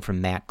this one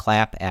from Matt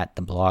Clapp at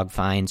the Blog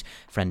Finds,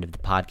 friend of the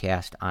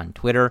podcast on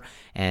Twitter,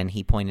 and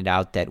he pointed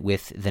out that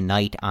with the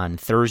night on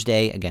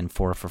Thursday, again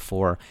 4 for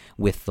 4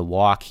 with the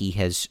walk, he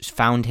has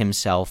found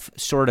himself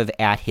sort of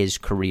at his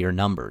career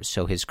numbers.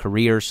 So his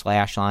career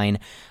slash line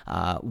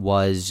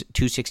was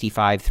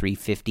 265,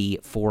 350,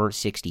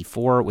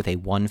 464 with a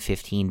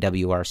 115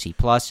 WRC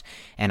plus,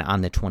 and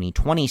on the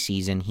 2020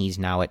 season, he's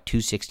now at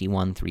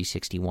 261,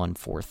 361,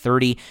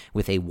 430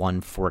 with a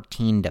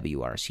 114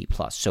 WRC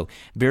plus. So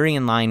very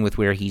in line with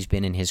where he's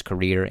been in his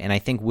career. And I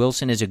think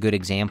Wilson is a good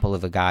example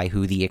of a guy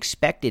who the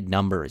expected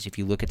numbers, if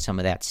you look at some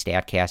of that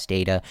StatCast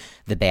data,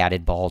 the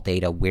batted ball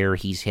data, where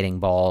he's hitting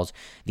balls,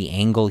 the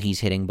angle he's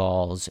hitting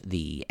balls,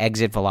 the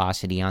exit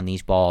velocity on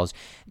these balls,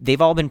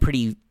 they've all been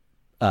pretty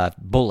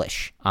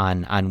bullish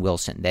on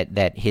Wilson,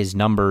 that his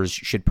numbers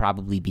should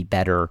probably be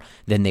better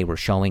than they were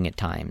showing at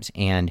times.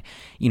 And,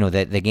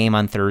 the game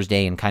on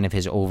Thursday and kind of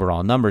his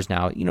overall numbers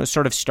now,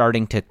 sort of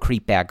starting to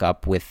creep back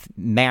up with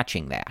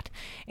matching that.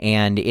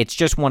 And it's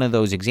just one of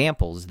those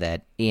examples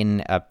that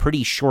in a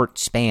pretty short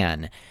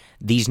span,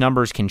 these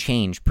numbers can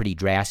change pretty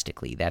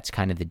drastically. That's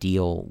kind of the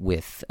deal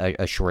with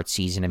a short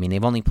season. I mean,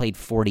 they've only played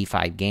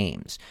 45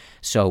 games,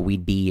 so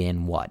we'd be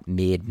in,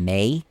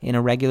 mid-May in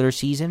a regular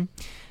season?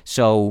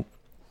 So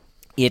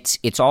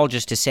it's all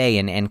just to say,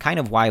 and kind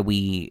of why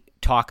we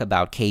talk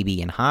about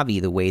KB and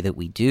Javi the way that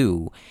we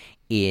do,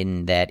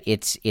 in that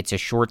it's a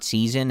short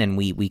season, and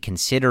we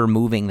consider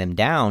moving them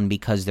down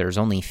because there's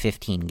only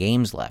 15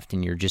 games left,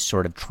 and you're just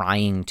sort of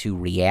trying to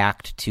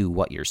react to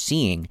what you're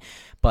seeing.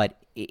 But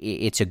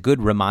it's a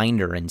good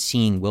reminder, and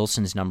seeing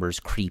Wilson's numbers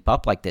creep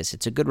up like this,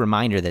 it's a good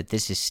reminder that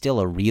this is still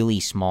a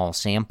really small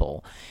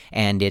sample,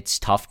 and it's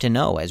tough to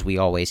know, as we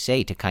always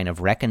say, to kind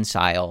of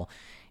reconcile.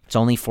 It's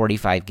only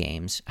 45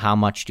 games. How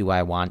much do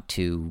I want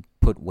to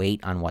put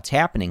weight on what's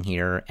happening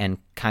here, and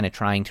kind of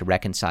trying to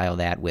reconcile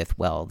that with,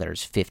 well,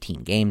 there's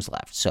 15 games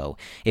left. So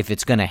if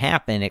it's going to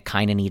happen, it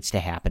kind of needs to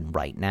happen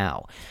right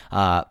now.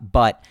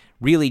 But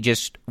really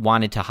just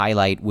wanted to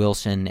highlight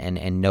Wilson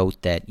and note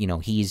that,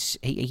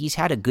 he's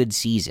had a good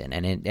season,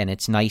 and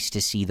it's nice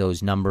to see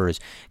those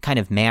numbers kind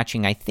of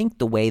matching, I think,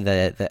 the way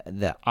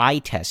the eye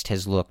test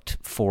has looked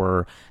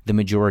for the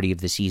majority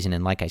of the season.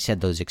 And like I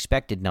said, those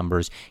expected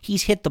numbers,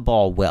 he's hit the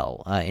ball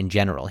well in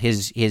general.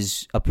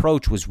 His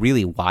approach was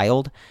really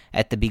wild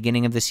at the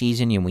beginning of the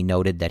season, and we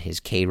noted that his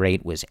K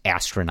rate was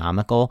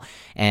astronomical.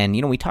 And,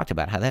 we talked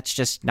about how that's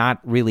just not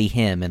really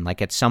him. And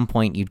like at some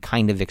point, you'd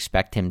kind of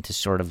expect him to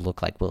sort of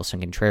look like Wilson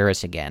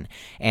Contreras again,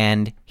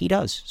 and he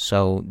does.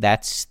 So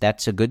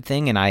that's a good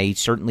thing, and I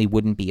certainly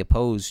wouldn't be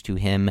opposed to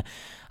him.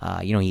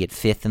 He hit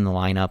 5th in the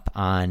lineup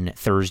on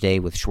Thursday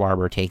with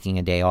Schwarber taking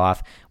a day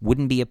off.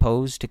 Wouldn't be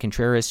opposed to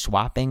Contreras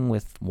swapping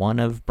with one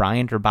of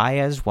Bryant or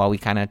Baez while we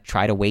kind of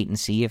try to wait and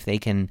see if they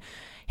can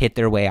hit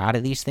their way out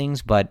of these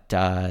things. But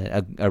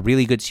a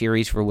really good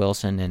series for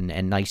Wilson,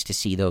 and nice to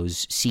see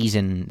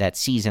that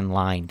season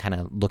line kind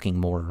of looking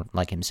more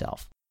like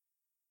himself.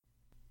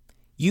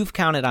 You've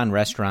counted on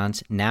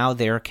restaurants, now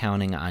they're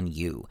counting on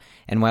you.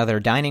 And while their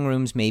dining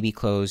rooms may be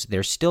closed,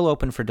 they're still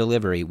open for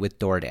delivery with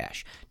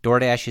DoorDash.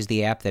 DoorDash is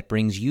the app that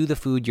brings you the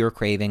food you're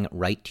craving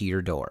right to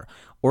your door.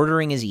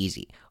 Ordering is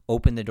easy.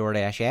 Open the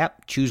DoorDash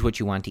app, choose what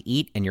you want to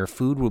eat, and your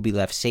food will be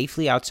left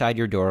safely outside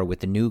your door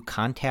with the new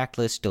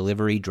contactless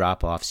delivery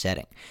drop-off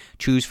setting.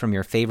 Choose from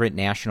your favorite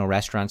national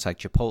restaurants like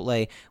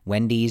Chipotle,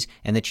 Wendy's,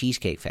 and the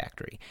Cheesecake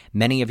Factory.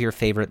 Many of your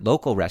favorite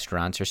local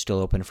restaurants are still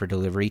open for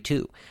delivery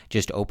too.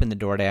 Just open the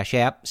DoorDash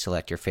app,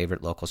 select your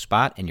favorite local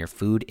spot, and your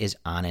food is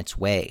on its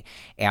way.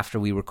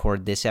 After we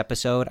record this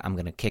episode, I'm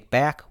going to kick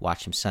back,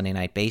 watch some Sunday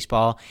Night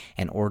Baseball,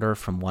 and order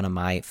from one of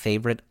my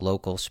favorite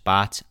local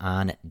spots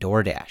on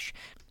DoorDash.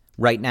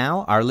 Right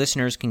now, our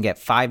listeners can get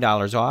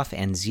 $5 off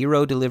and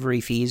 0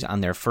 delivery fees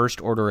on their first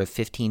order of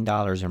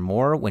 $15 or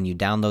more when you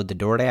download the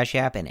DoorDash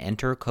app and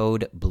enter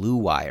code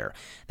BLUEWIRE.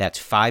 That's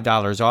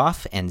 $5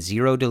 off and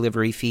 0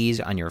 delivery fees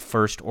on your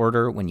first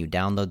order when you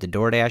download the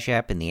DoorDash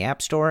app in the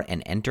App Store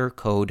and enter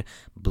code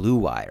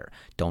BLUEWIRE.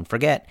 Don't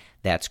forget,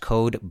 that's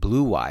code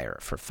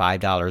BLUEWIRE for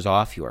 $5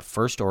 off your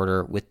first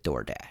order with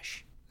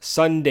DoorDash.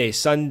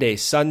 Sundays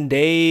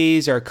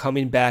are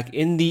coming back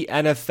in the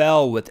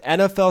NFL with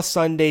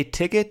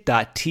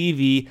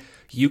NFLSundayTicket.tv.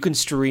 You can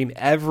stream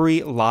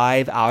every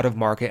live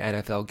out-of-market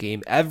NFL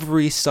game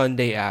every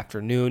Sunday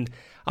afternoon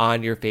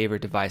on your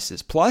favorite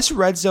devices, plus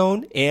Red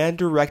Zone and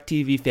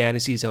DirecTV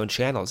Fantasy Zone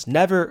channels.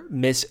 Never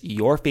miss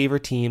your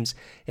favorite teams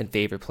and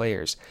favorite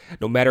players.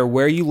 No matter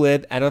where you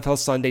live,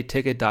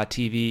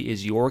 NFLSundayTicket.tv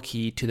is your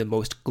key to the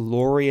most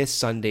glorious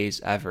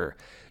Sundays ever.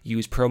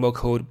 Use promo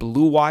code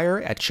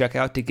BLUEWIRE at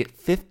checkout to get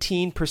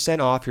 15%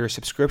 off your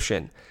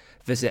subscription.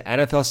 Visit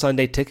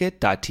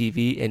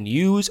NFLSundayTicket.tv and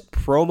use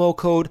promo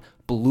code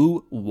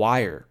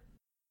BLUEWIRE.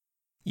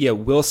 Yeah,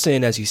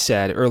 Wilson, as you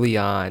said early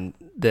on,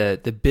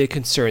 the big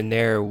concern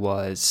there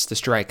was the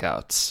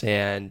strikeouts.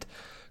 And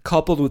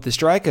coupled with the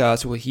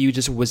strikeouts, well, he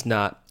just was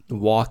not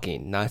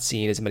walking, not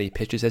seeing as many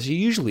pitches as he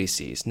usually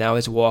sees. Now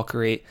his walk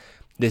rate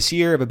this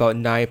year of about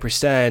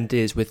 9%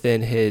 is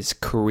within his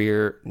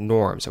career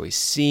norm. So he's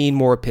seeing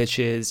more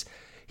pitches.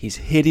 He's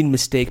hitting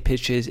mistake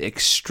pitches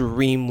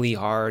extremely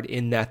hard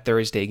in that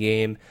Thursday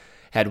game.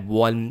 Had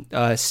one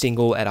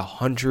single at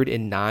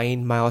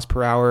 109 miles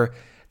per hour.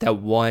 That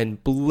one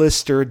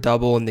blister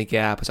double in the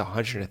gap was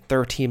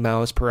 113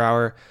 miles per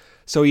hour.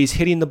 So he's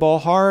hitting the ball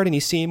hard and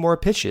he's seeing more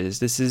pitches.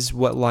 This is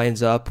what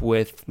lines up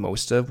with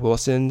most of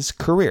Wilson's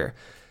career.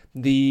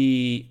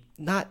 The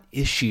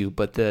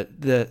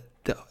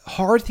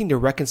hard thing to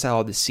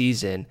reconcile this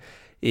season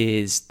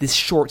is this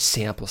short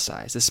sample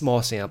size, this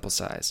small sample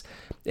size.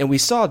 And we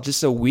saw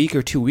just a week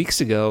or 2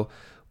 weeks ago,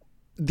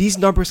 these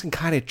numbers can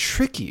kind of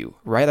trick you,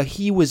 right? Like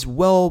he was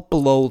well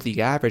below league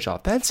average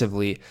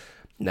offensively.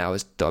 Now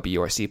his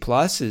WRC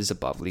plus is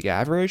above league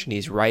average and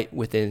he's right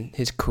within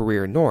his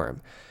career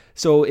norm.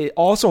 So it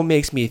also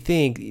makes me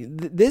think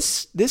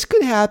this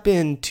could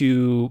happen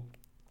to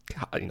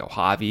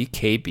Javi,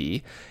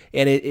 KB,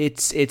 and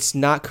it's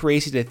not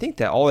crazy to think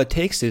that all it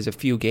takes is a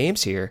few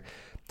games here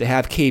to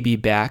have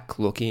KB back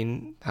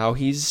looking how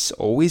he's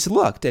always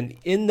looked. And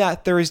in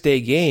that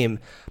Thursday game,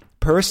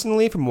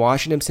 personally, from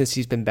watching him since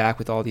he's been back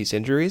with all these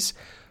injuries,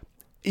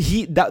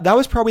 that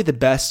was probably the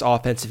best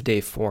offensive day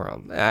for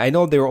him. I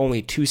know there were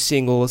only 2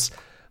 singles,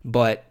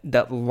 but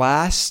that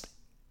last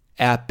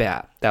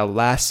at-bat, that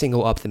last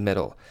single up the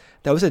middle,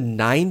 that was a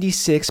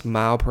 96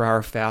 mile per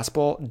hour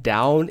fastball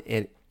down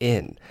and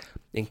in.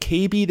 And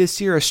KB this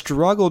year has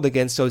struggled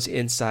against those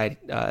inside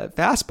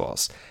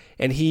fastballs.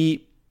 And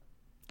he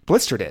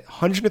blistered it,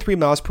 103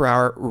 miles per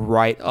hour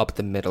right up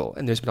the middle.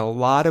 And there's been a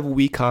lot of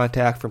weak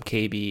contact from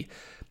KB.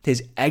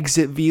 His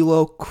exit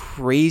velo,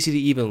 crazy to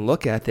even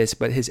look at this,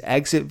 but his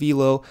exit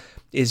velo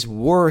is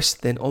worse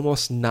than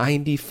almost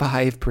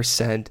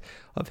 95%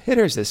 of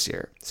hitters this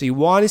year. So you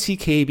want to see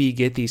KB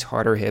get these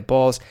harder hit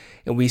balls.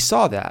 And we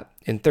saw that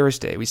in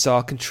Thursday. We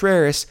saw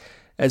Contreras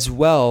as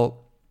well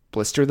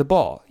blister the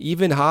ball.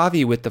 Even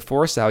Javi with the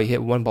force out, he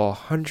hit one ball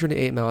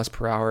 108 miles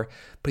per hour,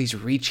 but he's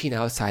reaching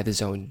outside the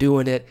zone,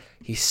 doing it.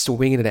 He's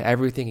swinging it at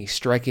everything. He's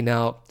striking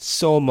out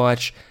so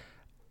much.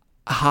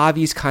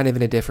 Javi's kind of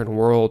in a different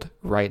world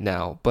right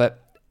now, but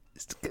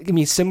I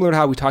mean, similar to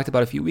how we talked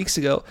about a few weeks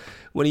ago,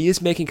 when he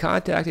is making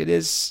contact, it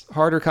is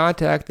harder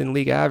contact than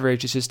league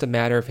average. It's just a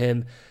matter of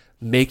him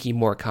making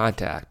more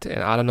contact.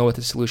 And I don't know what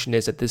the solution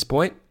is at this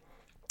point,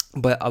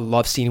 but I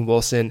love seeing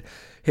Wilson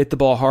hit the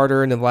ball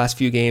harder in the last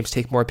few games,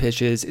 take more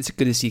pitches. It's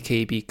good to see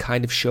KB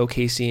kind of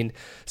showcasing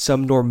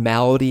some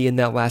normality in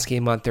that last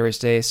game on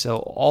Thursday. So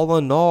all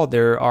in all,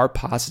 there are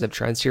positive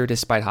trends here,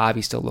 despite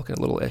Javi still looking a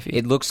little iffy.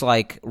 It looks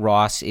like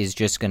Ross is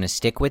just going to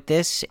stick with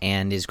this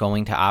and is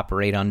going to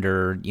operate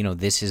under,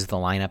 this is the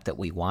lineup that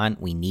we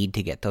want. We need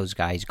to get those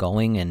guys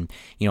going, and,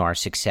 our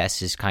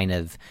success is kind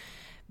of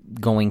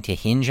going to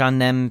hinge on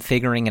them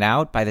figuring it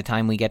out by the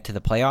time we get to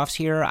the playoffs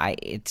here.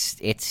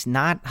 It's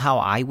not how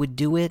I would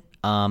do it.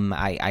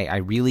 I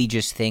really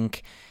just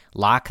think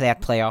lock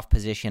that playoff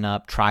position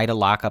up, try to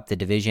lock up the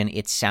division.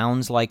 It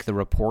sounds like the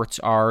reports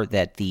are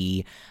that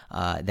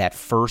that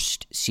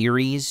first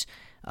series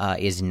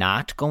is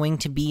not going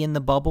to be in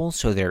the bubble,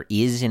 so there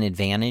is an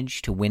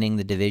advantage to winning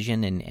the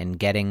division and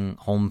getting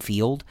home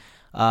field.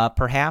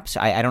 Perhaps.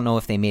 I don't know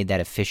if they made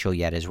that official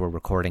yet as we're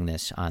recording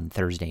this on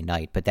Thursday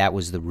night, but that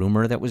was the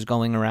rumor that was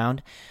going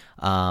around,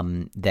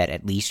 that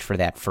at least for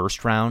that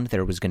first round,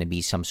 there was going to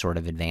be some sort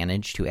of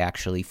advantage to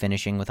actually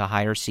finishing with a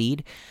higher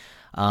seed.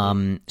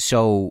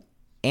 So,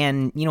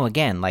 and,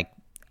 again, like,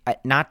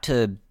 not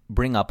to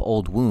bring up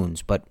old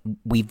wounds, but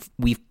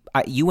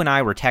you and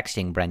I were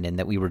texting, Brendan,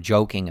 that we were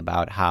joking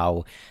about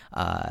how,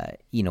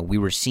 we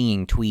were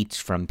seeing tweets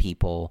from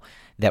people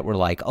that were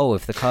like, oh,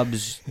 if the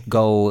Cubs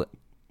go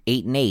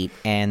 8-8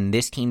 and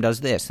this team does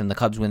this and the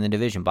Cubs win the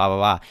division, blah, blah,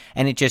 blah.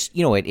 And it just,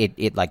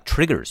 it like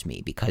triggers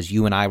me because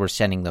you and I were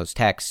sending those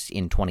texts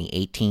in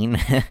 2018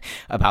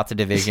 about the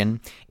division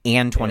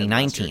and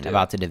 2019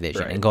 about the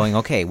division, right? And going,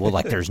 okay, well,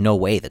 like there's no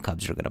way the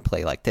Cubs are going to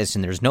play like this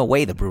and there's no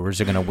way the Brewers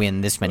are going to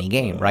win this many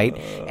games, right?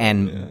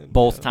 And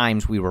both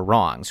times we were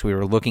wrong. So we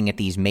were looking at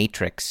these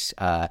matrices.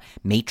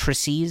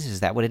 Is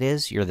that what it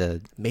is? You're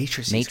the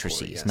matrices.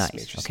 Yes, nice.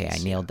 Matrices, okay, I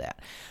nailed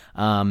that.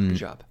 Good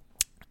job.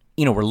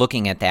 We're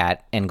looking at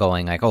that and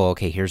going like, oh,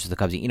 okay, here's the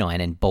Cubs,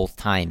 and in both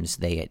times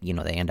they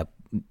end up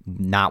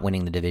not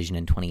winning the division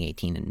in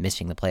 2018 and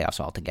missing the playoffs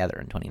altogether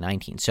in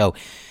 2019. So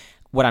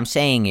what I'm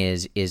saying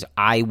is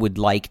I would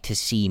like to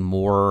see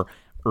more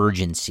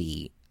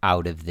urgency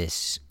out of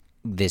this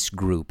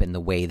group and the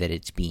way that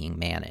it's being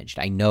managed.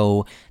 I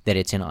know that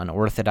it's an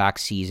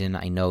unorthodox season.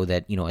 I know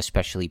that,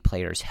 especially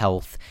players'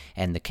 health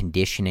and the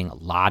conditioning, a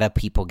lot of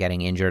people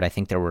getting injured. I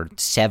think there were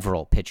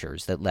several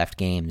pitchers that left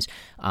games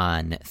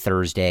on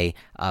Thursday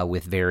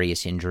with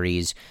various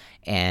injuries.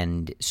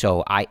 And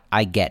so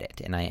I get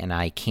it, and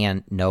I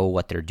can't know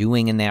what they're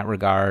doing in that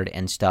regard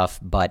and stuff,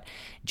 but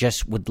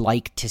just would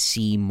like to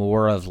see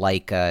more of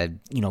like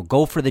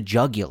go for the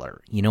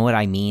jugular. You know what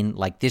I mean?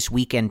 Like this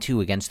weekend too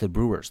against the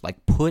Brewers,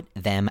 like put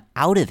them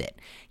out of it.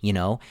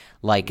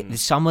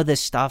 Some of this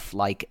stuff,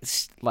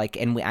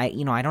 and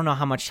I don't know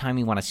how much time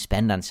we want to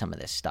spend on some of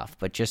this stuff,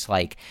 but just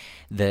like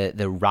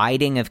the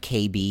riding of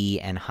KB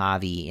and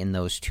Javi in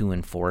those 2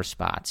 and 4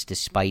 spots,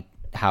 despite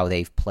how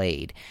they've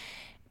played.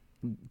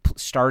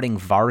 Starting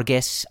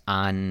Vargas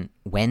on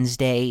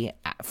Wednesday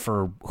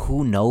for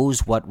who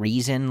knows what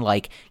reason,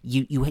 like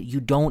you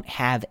don't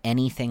have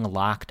anything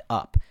locked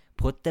up.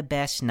 Put the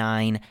best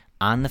 9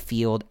 on the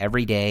field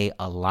every day,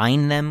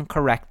 align them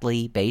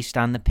correctly based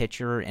on the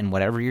pitcher and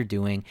whatever you're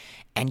doing,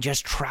 and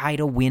just try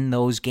to win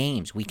those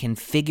games. We can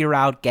figure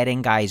out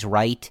getting guys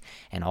right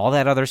and all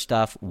that other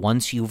stuff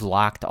once you've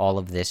locked all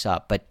of this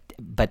up.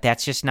 But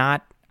that's just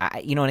not.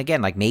 And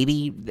again, like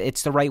maybe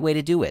it's the right way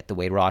to do it, the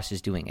way Ross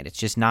is doing it. It's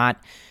just not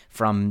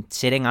from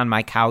sitting on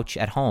my couch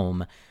at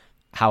home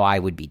how I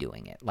would be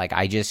doing it. Like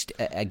I just,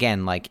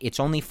 again, like it's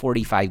only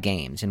 45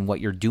 games, and what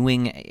you're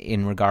doing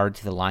in regard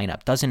to the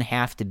lineup doesn't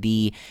have to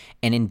be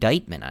an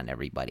indictment on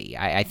everybody.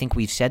 I think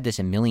we've said this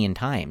a million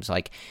times.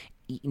 Like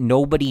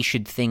nobody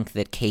should think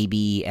that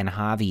KB and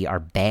Javi are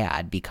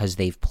bad because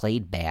they've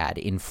played bad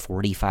in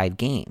 45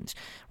 games,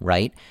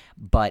 right?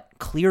 But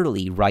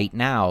clearly right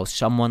now,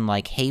 someone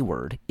like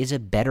Hayward is a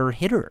better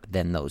hitter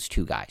than those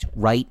two guys.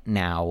 Right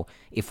now,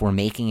 if we're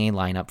making a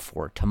lineup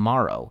for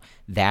tomorrow,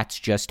 that's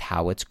just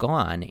how it's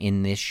gone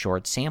in this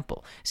short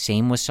sample.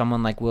 Same with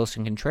someone like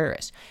Wilson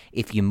Contreras.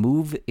 If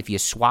you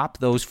swap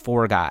those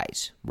 4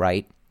 guys,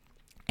 right?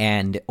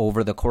 And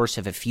over the course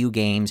of a few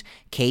games,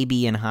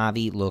 KB and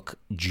Javi look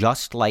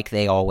just like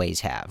they always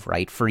have,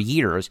 right? For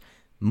years,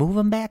 move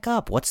them back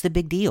up. What's the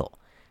big deal,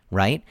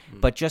 right?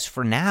 But just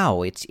for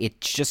now, it's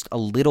just a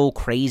little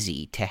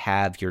crazy to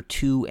have your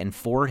 2 and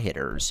 4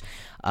 hitters.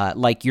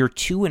 Like your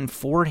 2 and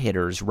 4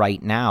 hitters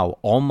right now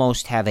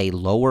almost have a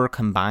lower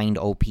combined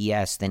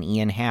OPS than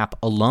Ian Happ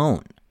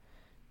alone,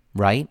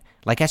 right?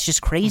 Like that's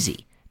just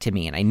crazy to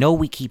me. And I know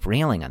we keep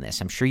railing on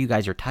this. I'm sure you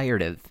guys are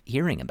tired of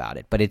hearing about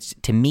it, but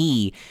to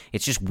me,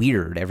 it's just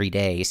weird every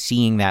day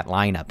seeing that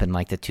lineup and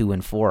like the 2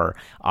 and 4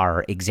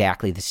 are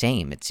exactly the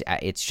same.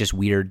 It's just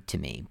weird to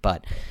me,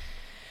 but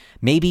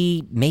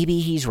maybe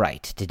he's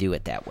right to do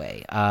it that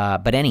way.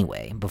 But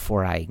anyway,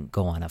 before I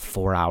go on a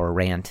 4-hour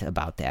rant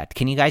about that,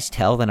 can you guys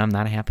tell that I'm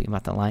not happy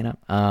about the lineup?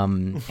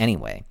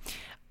 Anyway,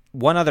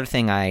 one other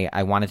thing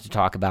I wanted to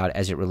talk about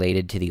as it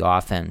related to the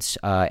offense,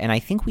 and I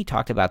think we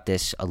talked about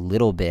this a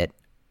little bit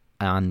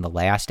on the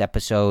last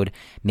episode.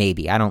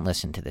 Maybe. I don't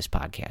listen to this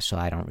podcast, so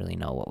I don't really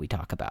know what we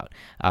talk about.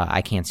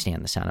 I can't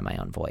stand the sound of my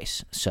own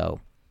voice, so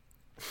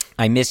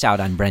I miss out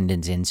on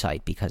Brendan's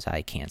insight because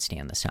I can't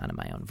stand the sound of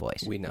my own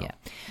voice. We know.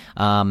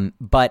 Yeah.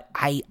 But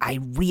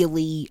I'm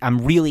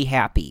really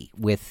happy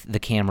with the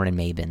Cameron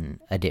Maybin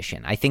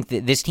addition. I think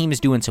that this team is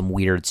doing some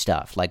weird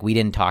stuff. Like, we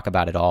didn't talk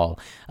about it all,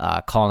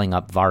 calling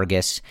up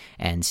Vargas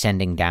and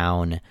sending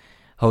down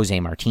Jose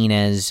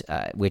Martinez,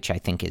 which I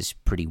think is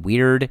pretty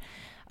weird.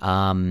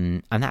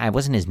 I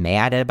wasn't as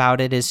mad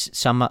about it as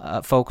some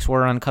folks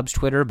were on Cubs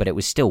Twitter, but it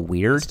was still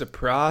weird. It's the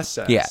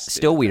process. Yeah,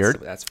 still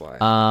weird. That's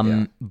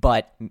why.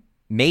 But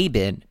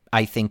Maybin,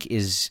 I think,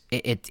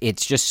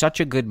 it's just such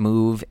a good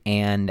move,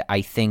 and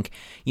I think,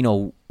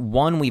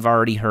 one, we've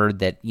already heard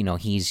that,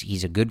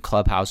 he's a good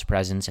clubhouse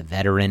presence, a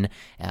veteran,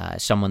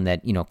 someone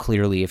that,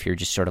 clearly, if you're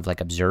just sort of like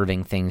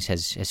observing things,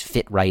 has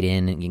fit right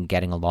in and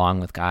getting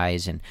along with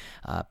guys and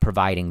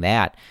providing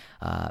that.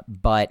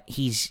 But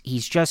he's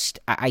just,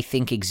 I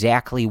think,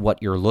 exactly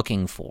what you're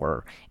looking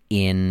for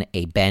in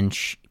a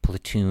bench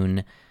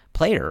platoon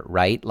player,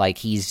 right? Like,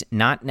 he's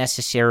not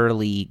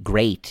necessarily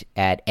great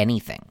at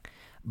anything,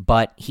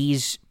 but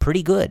he's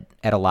pretty good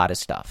at a lot of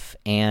stuff,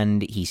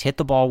 and he's hit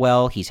the ball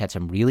well. He's had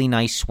some really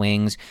nice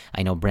swings.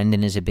 I know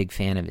Brendan is a big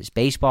fan of his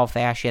baseball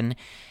fashion,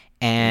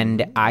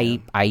 and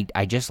I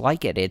just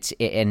like it.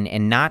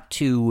 And not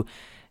to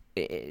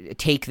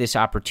take this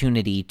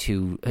opportunity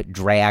to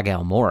drag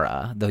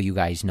Almora, though you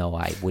guys know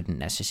I wouldn't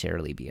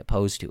necessarily be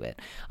opposed to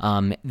it.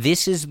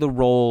 This is the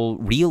role,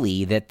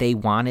 really, that they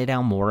wanted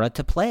Almora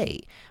to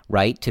play,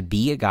 right? To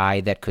be a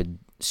guy that could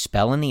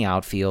spell in the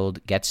outfield,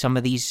 get some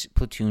of these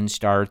platoon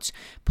starts,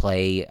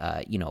 play,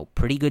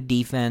 pretty good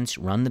defense,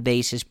 run the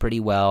bases pretty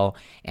well,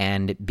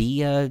 and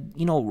be a,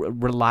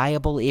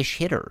 reliable-ish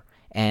hitter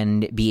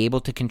and be able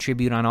to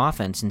contribute on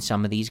offense in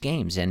some of these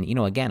games. And,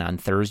 again, on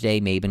Thursday,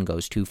 Maybin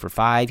goes 2 for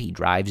 5. He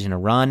drives in a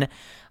run,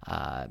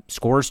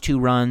 scores 2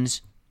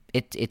 runs.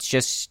 It's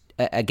just,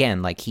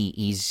 again, like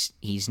he's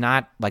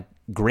not like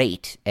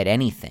great at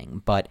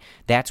anything, but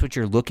that's what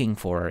you're looking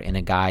for in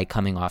a guy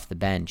coming off the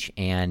bench,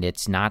 and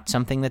it's not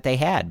something that they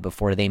had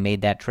before they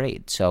made that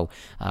trade. So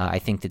I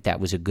think that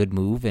was a good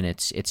move, and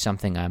it's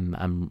something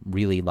I'm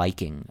really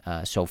liking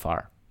so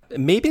far.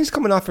 Maybin's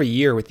coming off a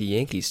year with the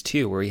Yankees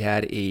too, where he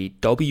had a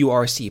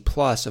WRC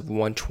plus of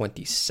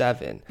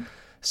 127.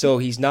 So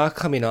he's not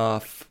coming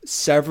off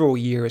several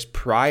years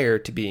prior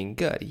to being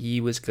good. He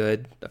was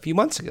good a few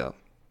months ago.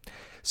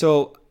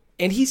 So,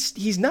 and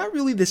he's not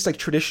really this like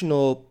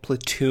traditional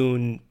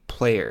platoon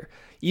player.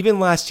 Even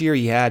last year,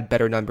 he had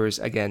better numbers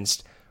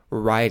against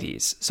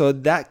righties. So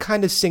that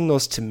kind of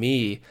signals to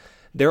me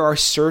there are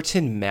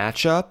certain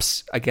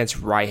matchups against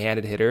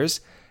right-handed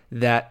hitters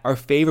that are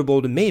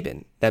favorable to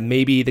Maybin, that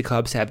maybe the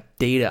Cubs have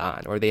data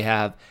on, or they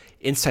have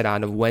insight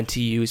on of when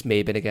to use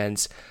Maybin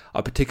against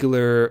a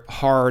particular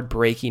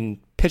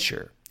hard-breaking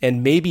pitcher.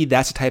 And maybe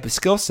that's a type of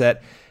skill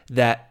set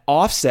that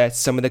offsets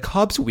some of the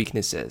Cubs'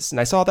 weaknesses. And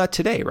I saw that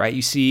today, right?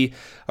 You see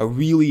a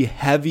really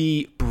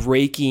heavy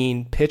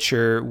breaking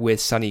pitcher with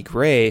Sonny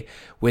Gray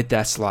with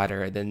that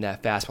slider and then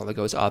that fastball that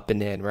goes up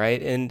and in,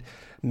 right? And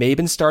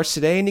Maybin starts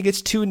today and he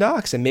gets 2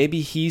 knocks, and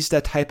maybe he's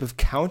that type of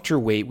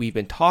counterweight we've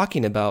been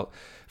talking about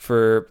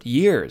for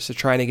years, so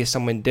trying to get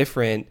someone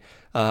different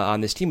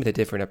on this team with a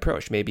different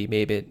approach. Maybe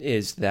Maybin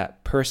is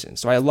that person.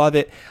 So I love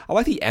it. I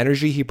like the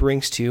energy he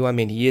brings too. I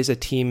mean, he is a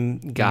team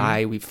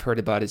guy. We've heard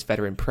about his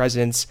veteran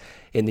presence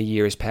in the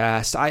years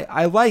past.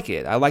 I like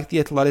it. I like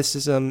the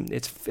athleticism.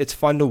 It's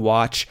fun to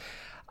watch.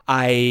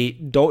 I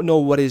don't know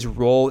what his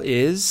role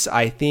is.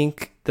 I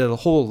think the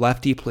whole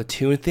lefty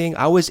platoon thing,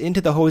 I was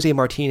into the Jose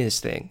Martinez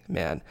thing,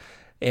 man.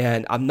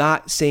 And I'm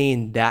not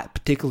saying that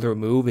particular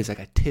move is like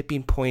a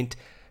tipping point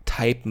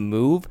type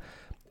move,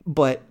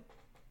 but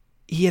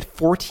he had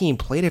 14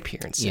 plate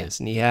appearances,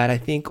 and he had, I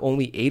think,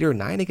 only 8 or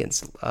 9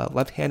 against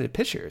left-handed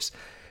pitchers.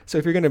 So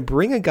if you're going to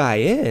bring a guy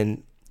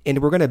in, and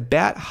we're going to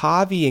bat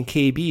Javi and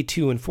KB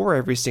 2 and 4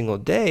 every single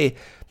day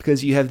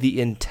because you have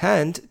the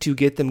intent to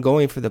get them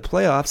going for the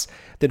playoffs,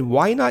 then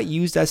why not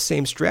use that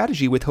same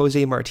strategy with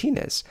Jose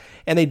Martinez?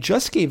 And they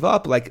just gave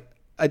up like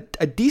a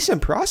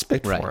decent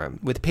prospect for him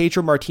with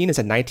Pedro Martinez,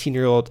 a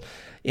 19-year-old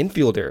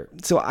infielder.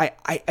 So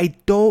I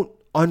don't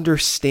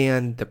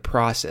understand the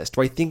process.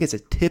 Do I think it's a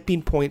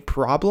tipping point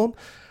problem?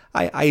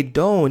 I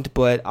don't,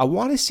 but I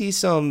want to see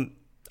some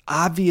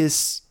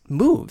obvious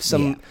moves,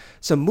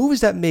 some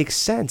moves that make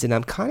sense, and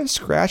I'm kind of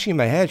scratching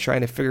my head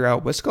trying to figure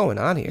out what's going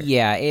on here.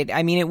 Yeah,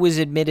 it was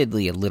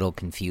admittedly a little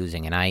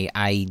confusing, and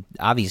I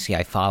obviously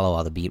I follow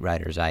all the beat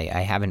writers. I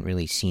haven't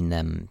really seen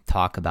them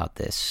talk about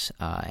this,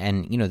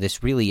 and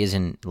this really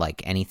isn't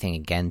like anything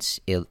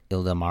against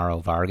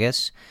Ildemaro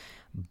Vargas,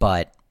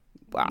 but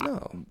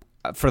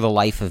for the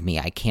life of me,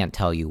 I can't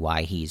tell you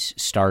why he's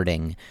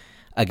starting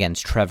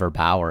against Trevor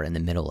Bauer in the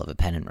middle of a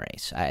pennant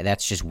race.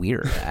 That's just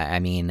weird. I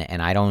mean,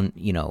 and I don't,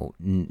 no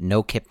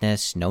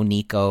Kipnis, no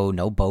Nico,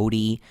 no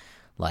Bodie,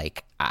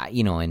 and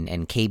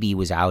KB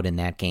was out in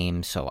that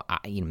game, so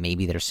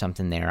maybe there's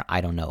something there.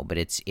 I don't know, but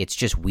it's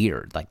just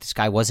weird. Like, this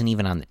guy wasn't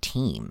even on the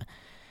team,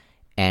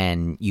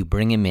 and you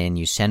bring him in,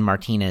 you send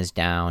Martinez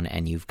down,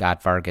 and you've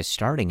got Vargas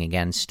starting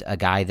against a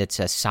guy that's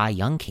a Cy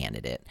Young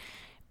candidate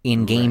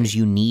in games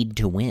you need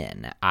to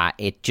win.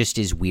 It just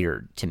is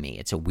weird to me.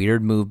 It's a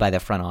weird move by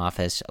the front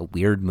office, a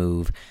weird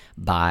move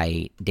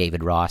by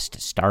David Ross to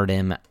start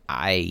him.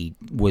 I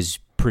was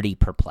pretty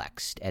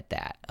perplexed at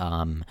that.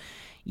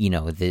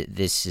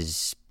 This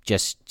is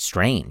just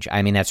strange.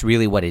 I mean, that's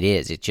really what it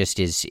is. It just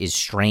is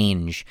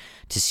strange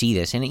to see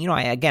this. And,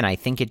 I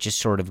think it just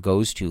sort of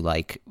goes to,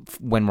 like,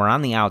 when we're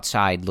on the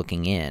outside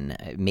looking in,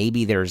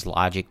 maybe there's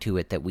logic to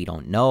it that we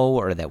don't know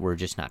or that we're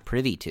just not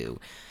privy to.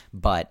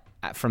 But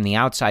from the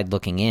outside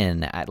looking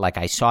in,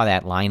 I saw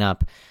that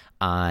lineup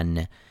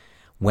on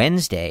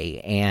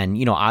Wednesday,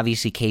 and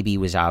obviously KB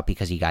was out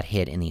because he got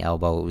hit in the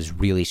elbow. It was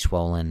really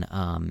swollen,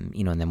 and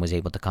then was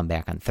able to come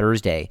back on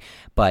Thursday.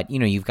 But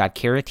you've got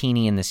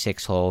Caratini in the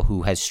 6 hole,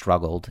 who has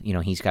struggled.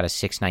 He's got a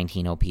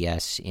 619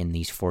 OPS in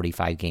these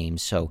 45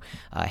 games, so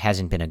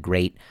hasn't been a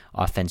great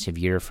offensive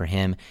year for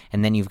him.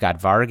 And then you've got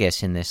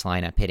Vargas in this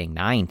lineup hitting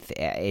 9th.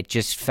 It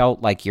just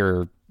felt like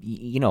you're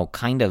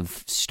kind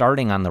of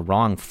starting on the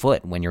wrong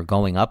foot when you're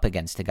going up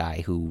against a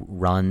guy who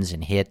runs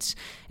and hits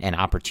and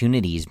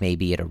opportunities may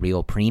be at a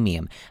real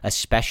premium,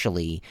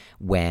 especially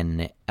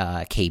when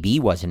KB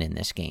wasn't in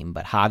this game,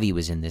 but Javi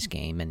was in this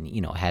game and,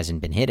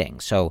 hasn't been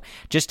hitting. So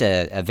just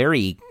a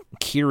very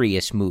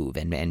curious move.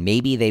 And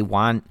maybe they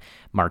want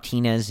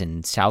Martinez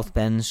in South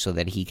Bend so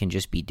that he can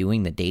just be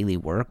doing the daily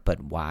work,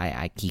 but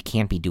why he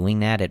can't be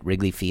doing that at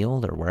Wrigley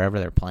Field or wherever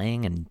they're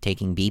playing and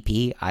taking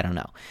BP? I don't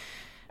know.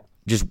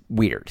 Just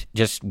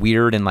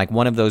weird, and like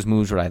one of those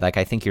moves where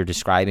I think you're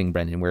describing,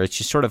 Brendan, where it's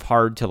just sort of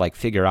hard to like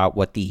figure out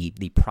what the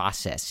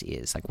process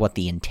is, like what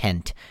the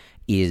intent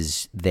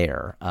is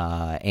there.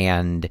 A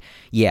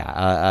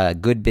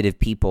good bit of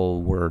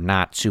people were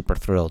not super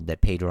thrilled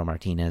that Pedro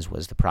Martinez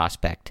was the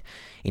prospect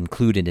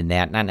included in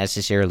that. Not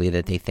necessarily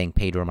that they think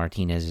Pedro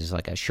Martinez is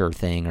like a sure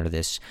thing or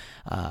this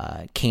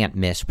can't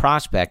miss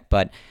prospect,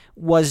 but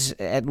was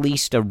at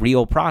least a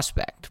real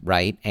prospect,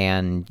 right?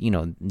 And,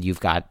 you've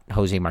got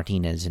Jose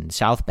Martinez in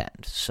South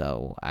Bend,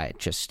 so it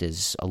just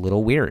is a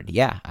little weird.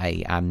 Yeah,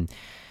 I'm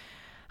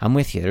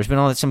with you. There's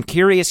been some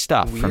curious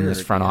stuff from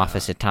this front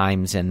office at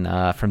times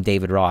and from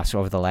David Ross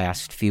over the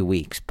last few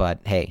weeks, but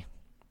hey,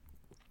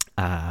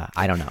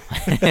 I don't know,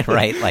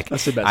 right? Like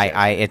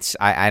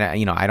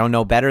I don't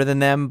know better than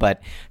them,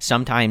 but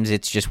sometimes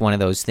it's just one of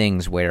those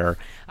things where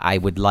I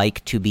would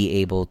like to be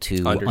able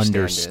to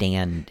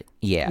understand.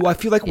 Yeah. Well, I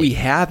feel like we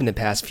have in the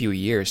past few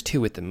years too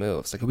with the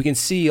moves. Like we can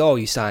see,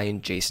 you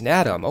signed Jason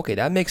Adam. Okay,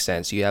 that makes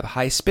sense. You have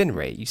high spin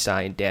rate. You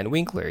signed Dan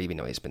Winkler, even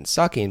though he's been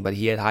sucking, but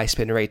he had high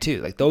spin rate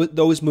too. Like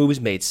those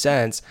moves made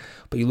sense.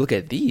 But you look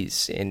at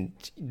these, and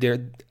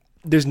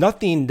there's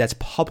nothing that's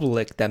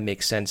public that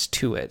makes sense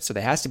to it. So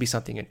there has to be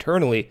something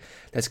internally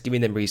that's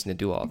giving them reason to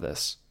do all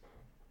this,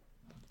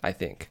 I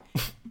think.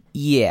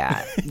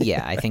 Yeah,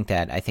 I think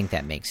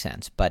that makes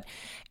sense. But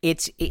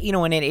it's,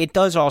 and it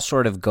does all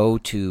sort of go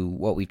to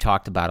what we've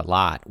talked about a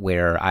lot,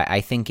 where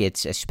I think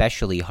it's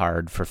especially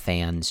hard for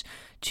fans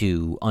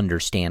to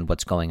understand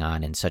what's going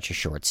on in such a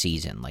short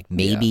season. Like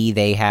maybe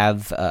they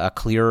have a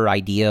clearer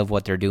idea of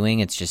what they're doing.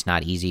 It's just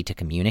not easy to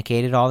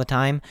communicate it all the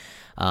time.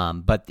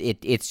 But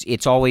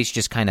it's always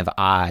just kind of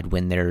odd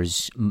when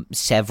there's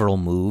several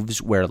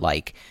moves where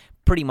like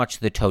pretty much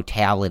the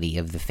totality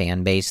of the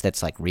fan base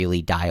that's like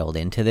really dialed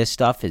into this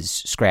stuff is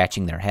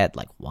scratching their head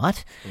like,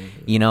 what?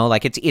 Mm-hmm.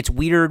 Like it's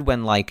weird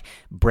when like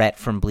Brett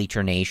from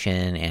Bleacher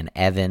Nation and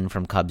Evan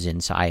from Cubs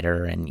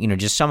Insider and,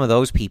 just some of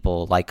those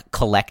people like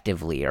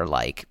collectively are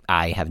like,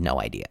 I have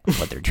no idea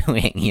what they're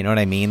doing. You know what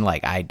I mean?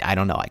 Like, I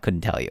don't know. I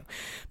couldn't tell you.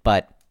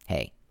 But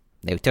hey,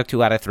 they took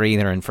 2 out of 3.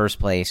 They're in first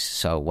place,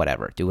 so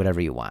whatever. Do whatever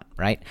you want,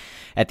 right?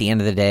 At the end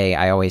of the day,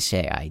 I always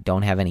say I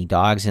don't have any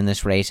dogs in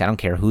this race. I don't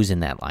care who's in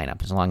that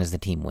lineup as long as the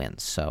team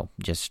wins. So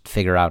just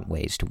figure out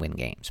ways to win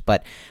games.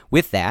 But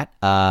with that,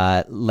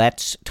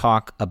 let's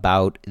talk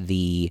about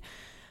the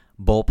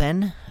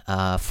bullpen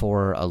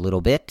for a little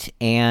bit.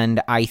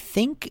 And I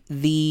think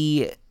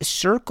the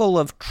circle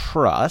of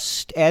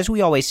trust, as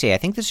we always say, I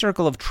think the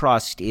circle of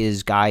trust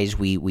is guys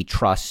we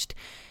trust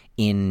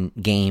in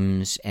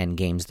games and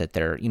games that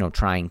they're,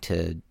 trying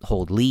to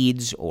hold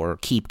leads or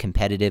keep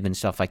competitive and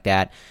stuff like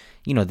that.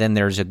 Then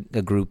there's a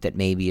group that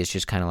maybe is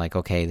just kind of like,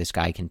 okay, this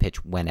guy can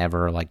pitch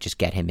whenever, like just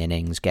get him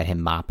innings, get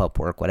him mop-up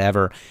work,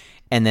 whatever.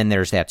 And then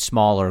there's that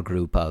smaller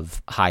group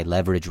of high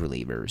leverage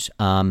relievers.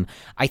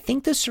 I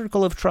think the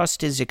circle of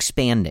trust is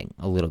expanding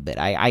a little bit.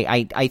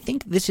 I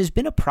think this has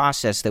been a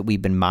process that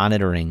we've been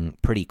monitoring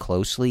pretty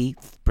closely,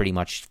 pretty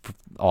much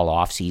all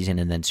off season,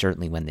 and then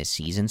certainly when this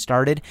season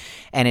started.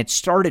 And it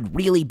started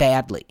really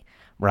badly,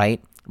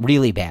 right?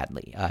 Really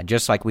badly,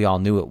 just like we all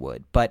knew it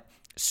would. But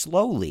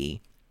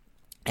slowly,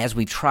 as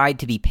we've tried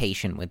to be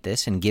patient with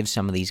this and give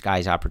some of these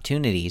guys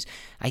opportunities,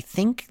 I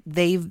think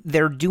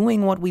they're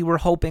doing what we were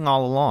hoping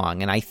all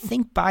along. And I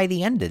think by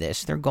the end of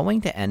this, they're going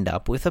to end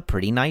up with a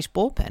pretty nice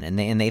bullpen.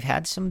 And they've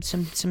had some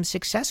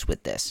success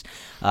with this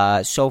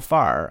so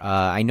far.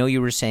 I know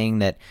you were saying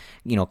that,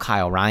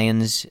 Kyle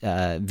Ryan's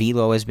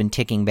velo has been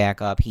ticking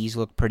back up. He's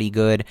looked pretty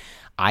good.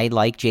 I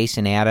like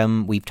Jason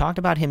Adam. We've talked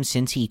about him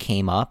since he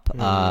came up,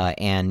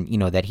 and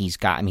that he's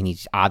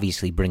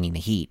obviously bringing the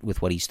heat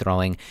with what he's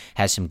throwing,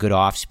 has some good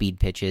off-speed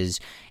pitches,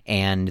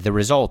 and the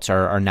results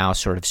are now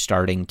sort of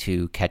starting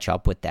to catch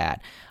up with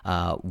that.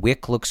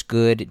 Wick looks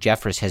good.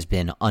 Jeffress has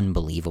been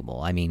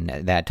unbelievable. I mean,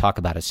 that talk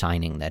about a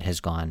signing that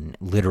has gone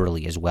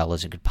literally as well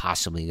as it could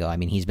possibly go. I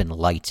mean, he's been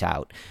lights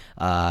out,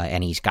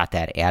 and he's got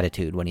that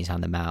attitude when he's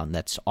on the mound.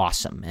 That's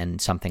awesome,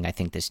 and something I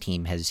think this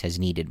team has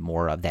needed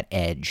more of, that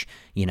edge,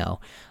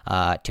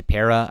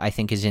 Tepera, I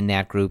think, is in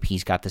that group.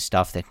 He's got the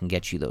stuff that can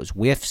get you those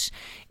whiffs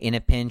in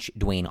a pinch.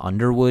 Dwayne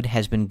Underwood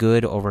has been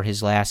good over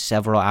his last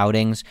several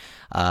outings,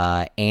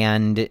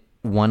 and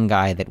one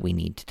guy that we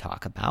need to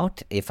talk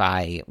about. If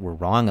I were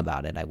wrong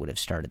about it, I would have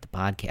started the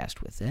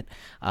podcast with it.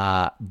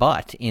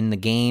 But in the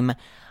game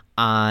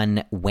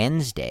on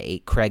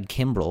Wednesday, Craig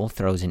Kimbrell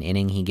throws an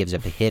inning. He gives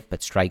up a hit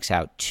but strikes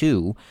out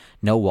 2.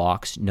 No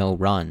walks, no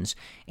runs.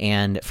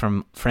 And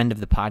from friend of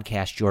the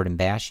podcast, Jordan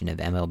Bastian of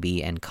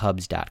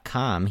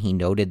MLBandCubs.com, he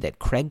noted that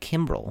Craig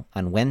Kimbrell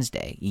on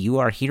Wednesday, you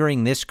are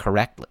hearing this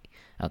correctly.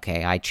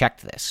 Okay, I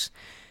checked this.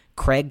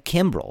 Craig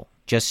Kimbrell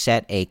just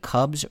set a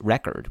Cubs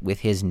record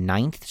with his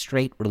 9th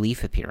straight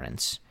relief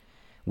appearance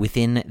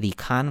within the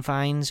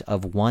confines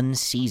of one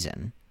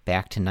season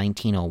back to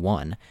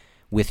 1901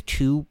 with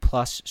 2+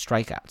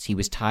 strikeouts. He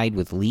was tied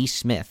with Lee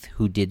Smith,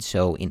 who did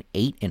so in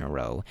 8 in a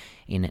row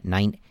in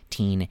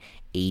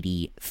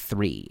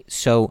 1983.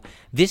 So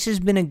this has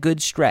been a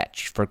good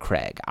stretch for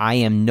Craig. I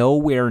am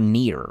nowhere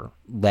near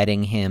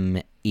letting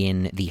him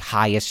in the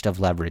highest of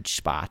leverage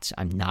spots.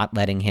 I'm not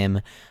letting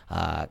him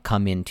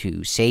come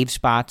into save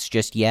spots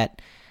just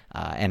yet,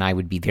 and I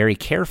would be very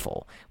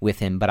careful with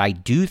him, but I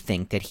do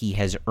think that he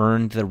has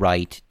earned the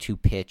right to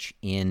pitch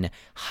in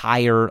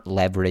higher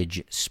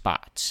leverage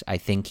spots. I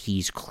think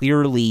he's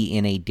clearly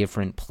in a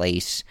different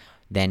place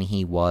than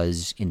he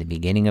was in the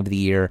beginning of the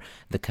year.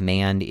 The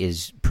command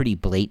is pretty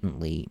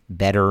blatantly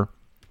better.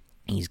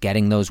 He's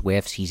getting those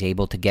whiffs. He's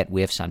able to get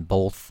whiffs on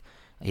both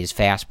his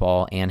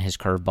fastball and his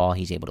curveball.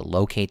 He's able to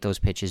locate those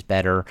pitches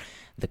better.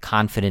 The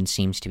confidence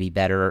seems to be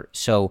better.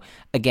 So,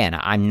 again,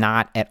 I'm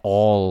not at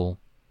all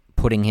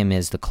putting him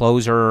as the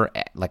closer,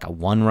 like a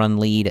 1-run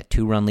lead, a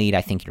 2-run lead.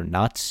 I think you're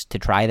nuts to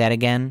try that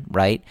again,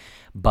 right?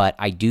 But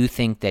I do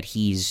think that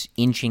he's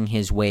inching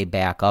his way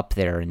back up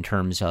there in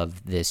terms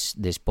of this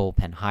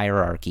bullpen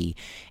hierarchy,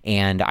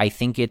 and I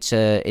think it's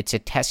a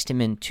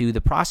testament to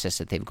the process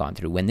that they've gone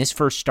through. When this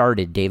first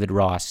started, David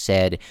Ross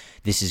said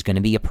this is going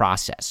to be a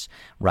process,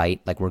 right?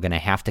 Like, we're going to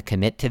have to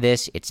commit to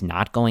this. It's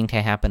not going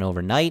to happen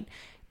overnight.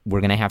 We're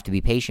going to have to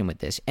be patient with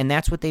this. And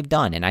that's what they've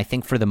done. And I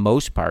think for the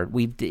most part,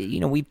 we've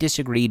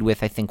disagreed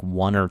with, I think,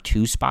 1 or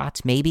 2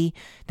 spots maybe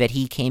that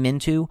he came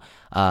into.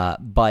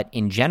 But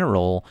in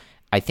general,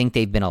 I think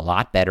they've been a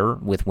lot better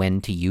with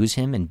when to use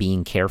him and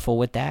being careful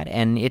with that.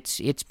 And it's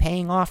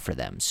paying off for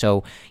them.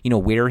 So,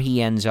 where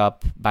he ends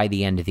up by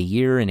the end of the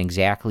year and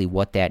exactly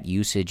what that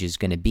usage is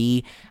going to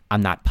be,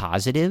 I'm not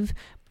positive.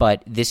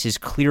 But this is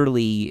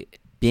clearly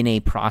been a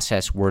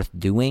process worth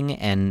doing,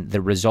 and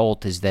the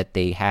result is that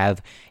they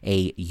have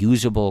a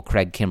usable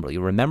Craig Kimbrell. You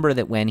remember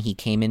that when he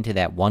came into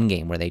that one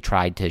game where they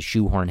tried to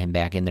shoehorn him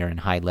back in there in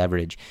high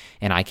leverage,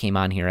 and I came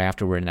on here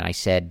afterward and I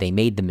said they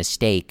made the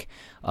mistake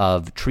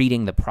of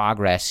treating the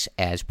progress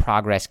as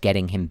progress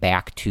getting him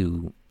back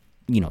to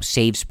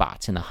save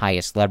spots in the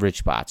highest leverage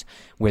spots,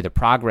 where the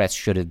progress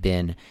should have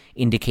been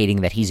indicating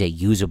that he's a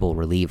usable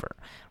reliever,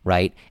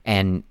 right?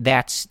 And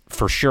that's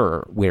for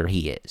sure where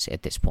he is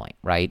at this point,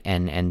 right?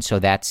 And so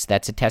that's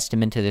a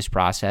testament to this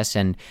process,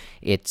 and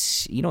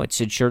it's it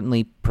should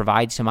certainly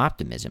provide some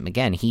optimism.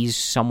 Again, he's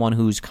someone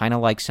who's kind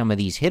of like some of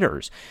these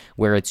hitters,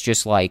 where it's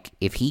just like,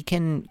 if he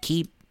can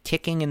keep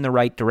ticking in the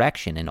right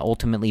direction, and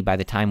ultimately by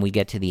the time we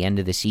get to the end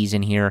of the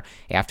season here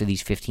after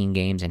these 15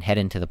 games and head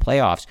into the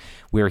playoffs,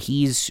 where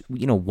he's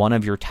one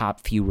of your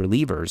top few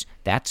relievers,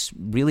 that's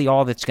really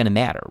all that's going to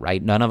matter,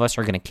 right? None of us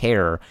are going to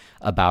care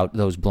about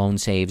those blown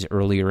saves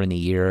earlier in the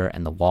year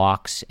and the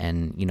walks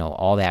and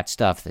all that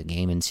stuff, the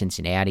game in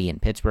Cincinnati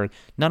and Pittsburgh.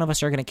 None of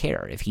us are going to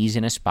care if he's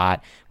in a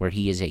spot where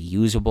he is a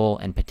usable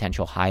and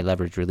potential high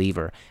leverage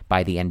reliever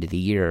by the end of the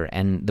year,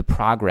 and the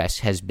progress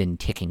has been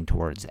ticking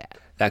towards that.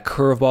 That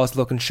curveball is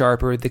looking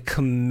sharper. The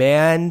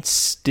command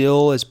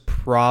still is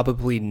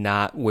probably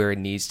not where it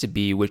needs to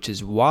be, which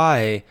is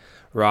why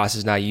Ross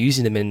is not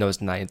using him in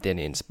those ninth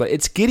innings. But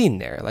it's getting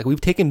there. Like,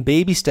 we've taken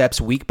baby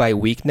steps week by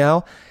week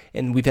now,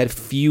 and we've had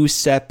few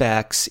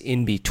setbacks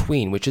in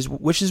between, which is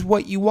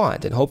what you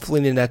want. And hopefully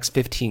in the next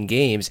 15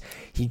 games,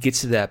 he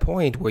gets to that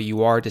point where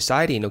you are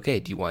deciding, okay,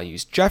 do you want to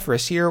use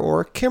Jeffress here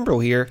or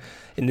Kimbrel here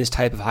in this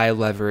type of high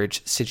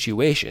leverage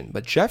situation?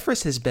 But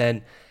Jeffress has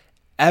been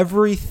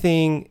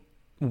everything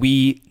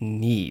we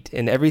need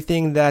and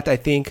everything that I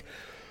think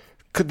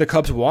the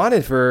Cubs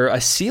wanted for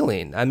a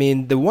ceiling. I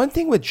mean, the one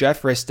thing with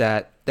Jeffress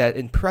that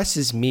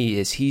impresses me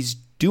is he's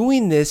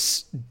doing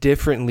this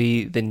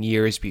differently than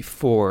years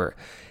before.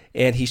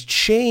 And he's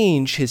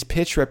changed his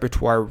pitch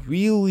repertoire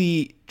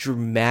really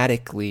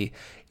dramatically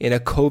in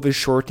a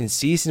COVID-shortened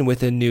season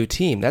with a new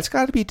team. That's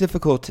got to be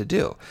difficult to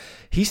do.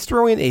 He's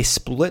throwing a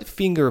split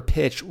finger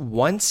pitch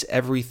once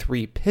every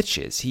 3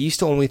 pitches. He used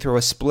to only throw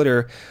a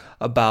splitter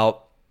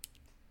about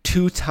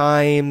 2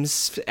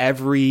 times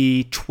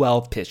every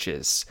 12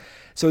 pitches.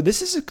 So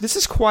this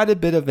is quite a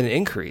bit of an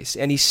increase.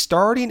 And he's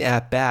starting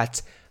at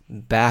bats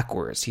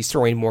backwards. He's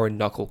throwing more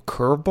knuckle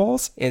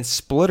curveballs and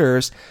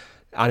splitters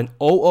on an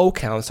 0-0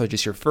 count, so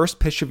just your first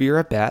pitch of your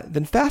at bat,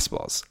 than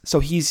fastballs.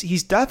 So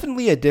he's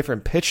definitely a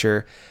different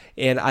pitcher,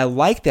 and I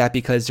like that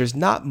because there's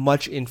not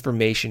much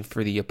information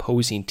for the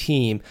opposing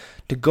team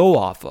to go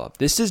off of.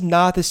 This is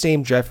not the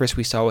same Jeffress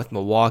we saw with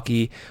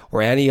Milwaukee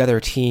or any other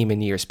team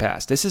in years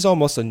past. This is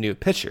almost a new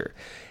pitcher.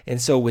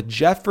 And so with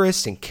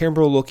Jeffress and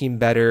Kimbrel looking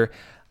better,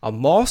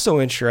 I'm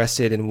also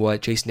interested in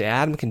what Jason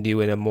Adam can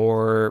do in a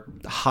more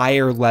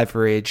higher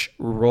leverage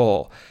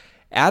role.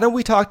 Adam,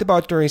 we talked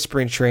about during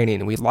spring training,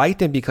 and we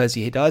liked him because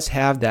he does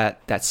have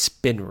that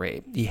spin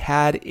rate. He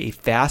had a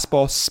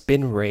fastball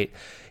spin rate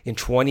in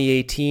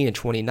 2018 and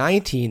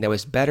 2019 that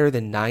was better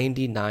than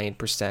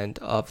 99%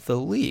 of the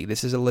league.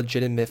 This is a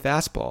legitimate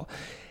fastball.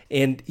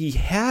 And he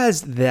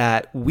has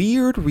that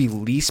weird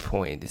release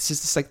point. This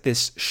is just like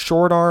this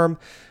short arm,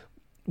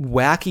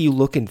 wacky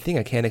looking thing.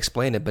 I can't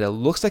explain it, but it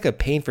looks like a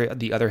pain for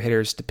the other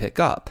hitters to pick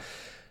up.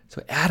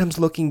 So Adam's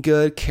looking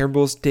good.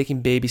 Kimbrel's taking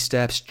baby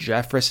steps.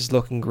 Jeffress is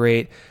looking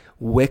great.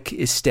 Wick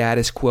is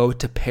status quo.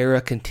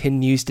 Tepera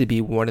continues to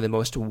be one of the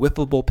most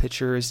whippable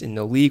pitchers in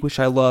the league, which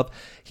I love.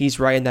 He's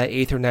right in that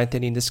 8th or 9th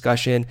inning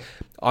discussion.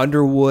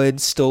 Underwood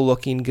still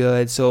looking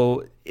good.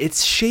 So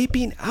it's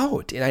shaping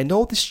out. And I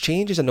know this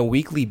changes on a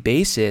weekly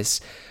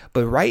basis,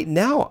 but right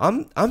now,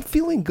 I'm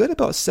feeling good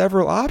about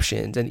several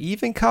options. And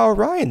even Kyle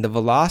Ryan, the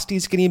velocity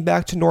is getting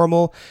back to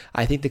normal.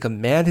 I think the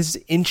command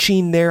is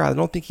inching there. I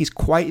don't think he's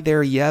quite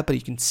there yet, but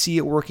you can see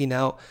it working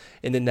out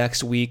in the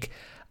next week.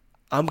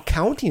 I'm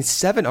counting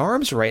 7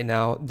 arms right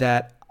now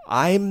that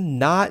I'm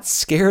not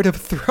scared of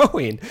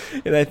throwing.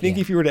 And I think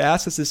if you were to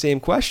ask us the same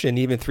question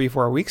even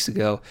 3-4 weeks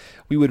ago,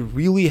 we would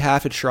really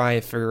have to try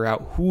and figure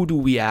out who do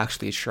we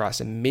actually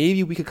trust. And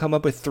maybe we could come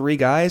up with 3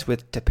 guys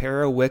with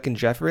Tepera, Wick, and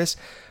Jeffress.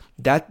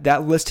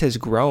 That list has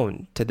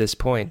grown to this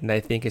point, and I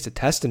think it's a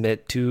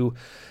testament to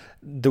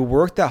the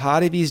work that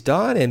Hottovy's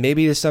done, and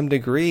maybe to some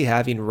degree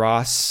having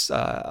Ross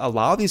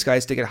allow these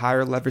guys to get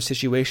higher leverage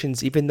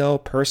situations, even though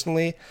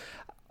personally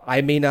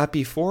I may not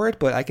be for it,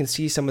 but I can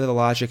see some of the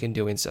logic in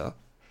doing so.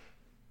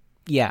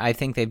 Yeah, I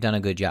think they've done a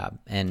good job,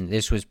 and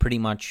this was pretty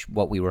much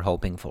what we were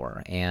hoping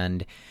for.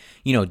 And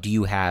do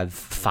you have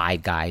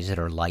 5 guys that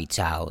are lights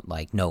out?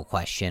 Like, no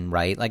question,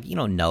 right? Like,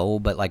 no,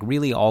 but like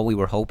really all we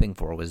were hoping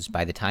for was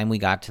by the time we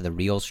got to the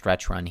real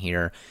stretch run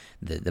here,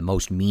 the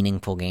most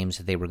meaningful games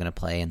that they were going to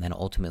play, and then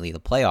ultimately the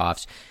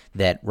playoffs,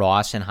 that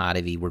Ross and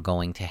Hottovy were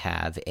going to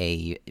have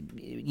a,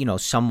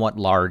 somewhat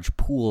large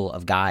pool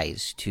of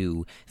guys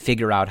to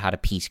figure out how to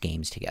piece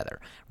games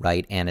together,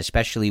 right? And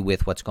especially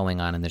with what's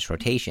going on in this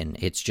rotation,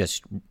 it's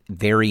just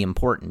very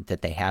important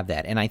that they have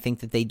that. And I think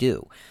that they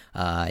do.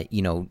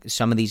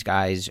 Some of these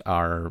guys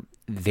are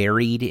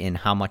varied in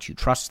how much you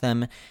trust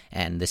them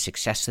and the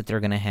success that they're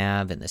going to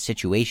have and the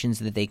situations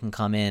that they can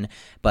come in.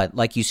 But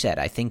like you said,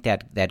 I think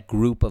that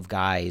group of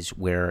guys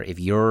where if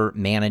you're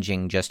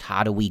managing just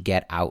how do we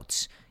get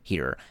outs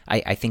here,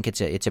 I think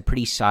it's a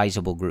pretty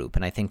sizable group.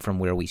 And I think from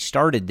where we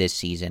started this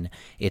season,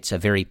 it's a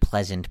very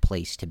pleasant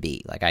place to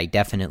be. Like, I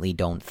definitely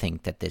don't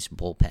think that this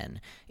bullpen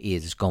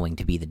is going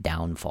to be the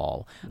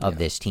downfall of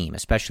this team,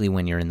 especially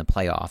when you're in the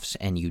playoffs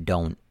and you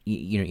don't,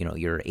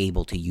 you're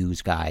able to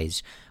use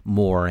guys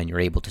more and you're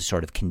able to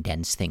sort of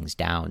condense things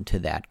down to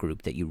that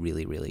group that you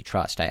really, really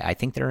trust. I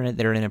think they're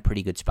in a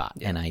pretty good spot.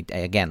 Yeah. And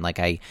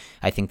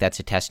I think that's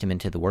a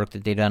testament to the work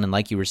that they've done. And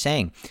like you were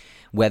saying,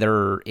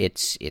 whether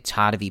it's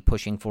Hottovy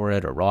pushing for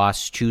it or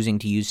Ross choosing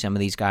to use some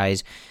of these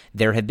guys,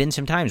 there have been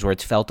some times where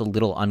it's felt a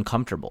little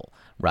uncomfortable,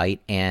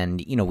 right?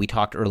 And, we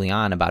talked early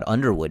on about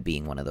Underwood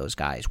being one of those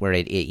guys where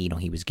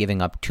he was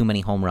giving up too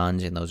many home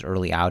runs in those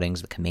early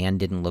outings. The command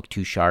didn't look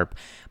too sharp,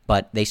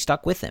 but they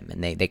stuck with him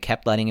and they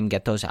kept letting him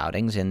get those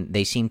outings, and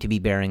they seem to be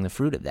bearing the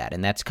fruit of that.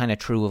 And that's kind of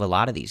true of a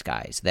lot of these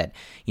guys that,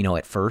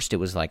 at first it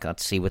was like,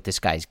 let's see what this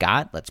guy's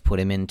got. Let's put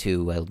him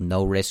into a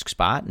no-risk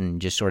spot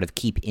and just sort of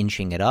keep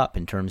inching it up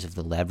in terms of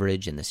the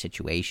leverage and the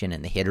situation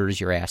and the hitters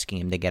you're asking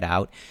him to get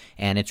out.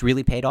 And it's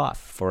really paid off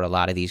for a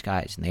lot of these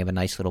guys, and they have a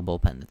nice little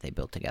bullpen that they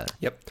built together.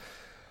 Yep.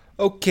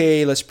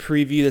 Okay, let's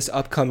preview this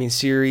upcoming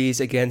series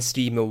against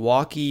the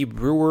Milwaukee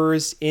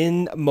Brewers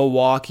in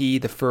Milwaukee.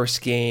 The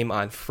first game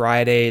on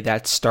Friday.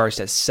 That starts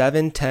at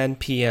 7:10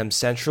 p.m.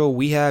 Central.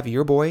 We have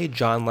your boy,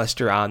 Jon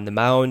Lester, on the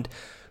mound,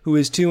 who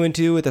is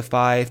 2-2 with a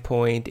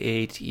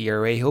 5.8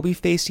 ERA. He'll be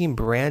facing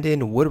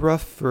Brandon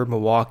Woodruff for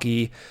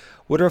Milwaukee.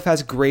 Woodruff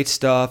has great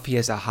stuff. He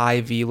has a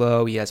high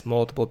velo. He has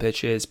multiple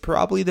pitches.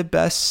 Probably the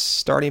best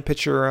starting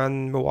pitcher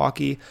on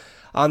Milwaukee.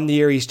 On the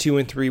year, he's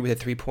 2-3 with a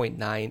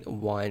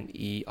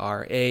 3.91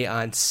 ERA.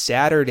 On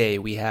Saturday,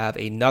 we have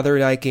another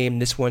night game.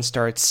 This one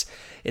starts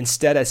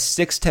instead at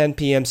 6:10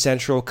 p.m.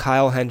 Central.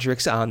 Kyle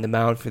Hendricks on the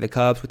mound for the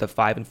Cubs with a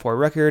 5-4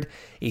 record,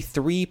 a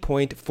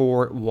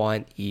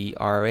 3.41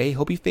 ERA.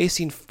 He'll be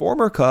facing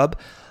former Cub,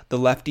 the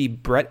lefty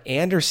Brett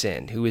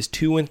Anderson, who is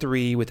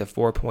 2-3 with a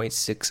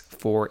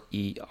 4.64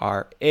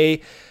 ERA.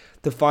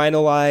 To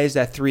finalize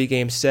that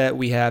 3-game set,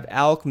 we have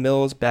Alec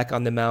Mills back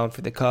on the mound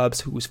for the Cubs,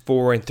 who's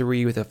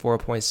 4-3 with a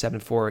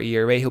 4.74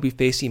 ERA. He'll be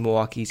facing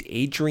Milwaukee's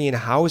Adrian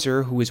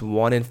Hauser, who is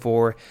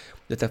 1-4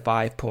 with a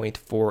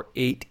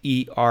 5.48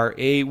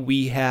 ERA.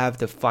 We have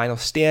the final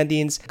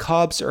standings.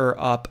 Cubs are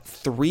up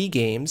 3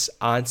 games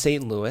on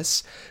St.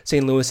 Louis.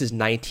 St. Louis is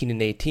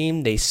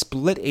 19-18. They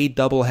split a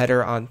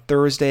doubleheader on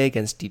Thursday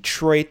against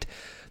Detroit.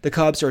 The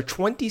Cubs are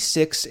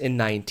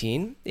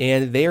 26-19,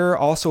 and they're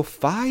also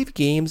 5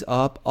 games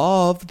up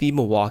of the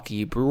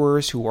Milwaukee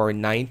Brewers, who are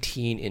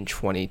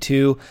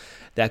 19-22.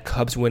 That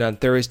Cubs win on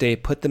Thursday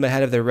put them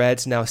ahead of the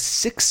Reds, now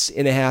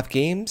 6.5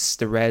 games.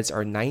 The Reds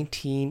are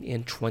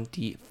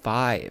 19-25.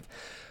 I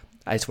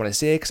just want to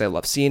say it because I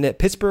love seeing it.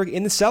 Pittsburgh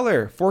in the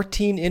cellar,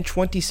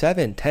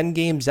 14-27, 10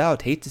 games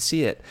out. Hate to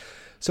see it.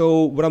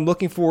 So what I'm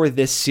looking for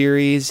this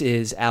series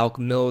is Alec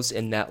Mills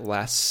in that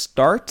last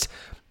start.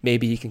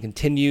 Maybe he can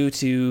continue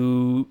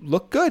to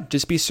look good,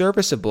 just be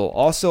serviceable.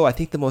 Also, I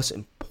think the most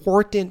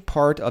important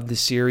part of the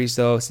series,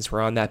 though, since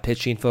we're on that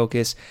pitching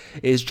focus,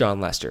 is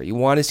Jon Lester. You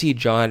want to see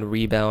Jon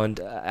rebound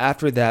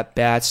after that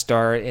bad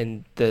start,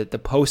 and the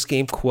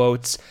post-game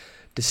quotes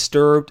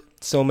disturbed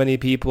so many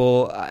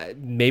people.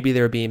 Maybe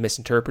they're being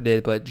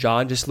misinterpreted, but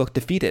Jon just looked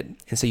defeated.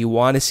 And so you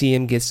want to see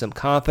him get some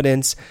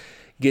confidence,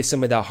 get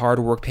some of that hard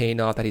work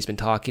paying off that he's been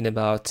talking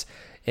about.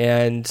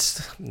 And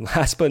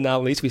last but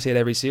not least, we say it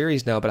every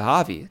series now, but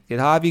Javi. Get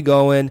Javi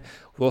going.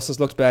 Wilson's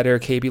looked better.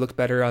 KB looked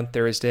better on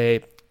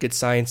Thursday. Good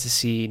signs to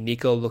see.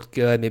 Nico looked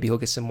good. Maybe he'll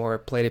get some more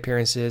plate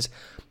appearances.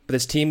 But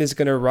this team is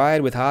going to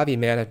ride with Javi,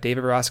 man. If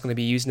David Ross is going to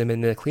be using him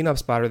in the cleanup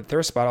spot or the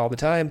third spot all the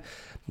time,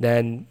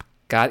 then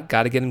got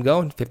to get him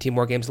going. 15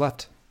 more games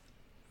left.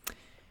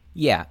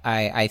 Yeah,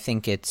 I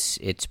think it's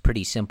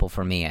pretty simple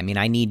for me. I mean,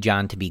 I need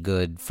Jon to be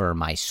good for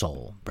my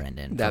soul,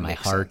 Brendan. For my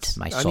heart, sense.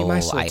 My soul.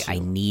 I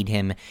need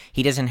him.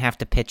 He doesn't have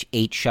to pitch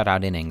 8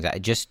 shutout innings.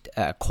 Just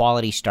a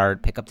quality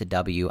start, pick up the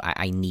W.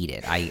 I need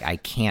it. I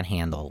can't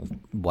handle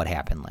what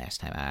happened last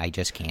time. I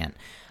just can't.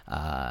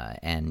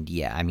 And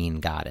yeah, I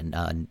mean, God,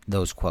 and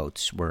those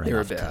quotes were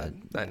enough to,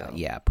 I know.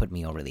 Yeah, put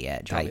me over the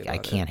edge. I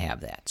can't have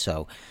that.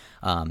 So.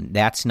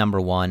 That's number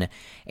one.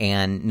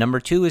 And number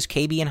 2 is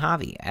KB and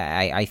Javi.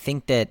 I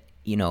think that,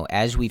 you know,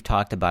 as we've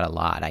talked about a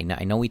lot, I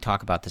know we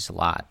talk about this a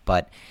lot,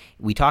 but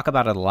we talk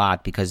about it a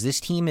lot because this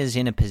team is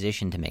in a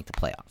position to make the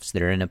playoffs.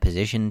 They're in a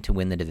position to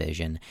win the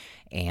division,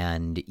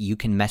 and you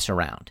can mess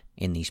around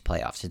in these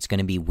playoffs. It's going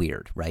to be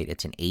weird, right?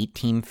 It's an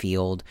 8-team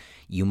field.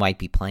 You might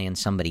be playing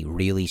somebody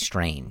really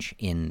strange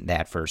in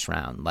that first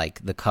round.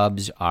 Like the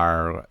Cubs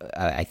are,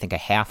 I think, a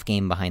half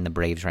game behind the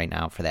Braves right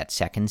now for that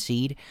 2nd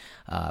seed.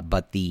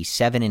 But the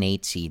 7 and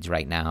 8 seeds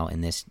right now in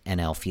this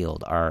NL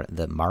field are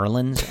the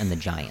Marlins and the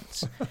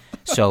Giants.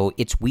 So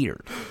it's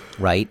weird,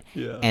 right?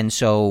 Yeah. And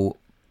so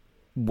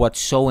what's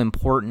so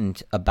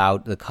important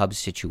about the Cubs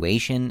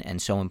situation, and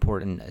so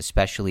important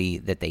especially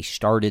that they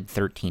started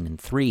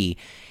 13-3,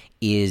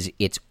 is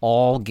it's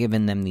all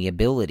given them the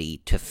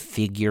ability to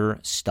figure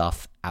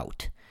stuff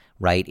out,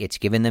 right? It's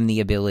given them the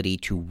ability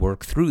to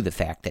work through the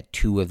fact that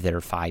 2 of their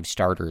 5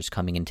 starters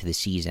coming into the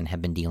season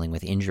have been dealing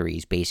with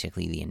injuries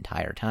basically the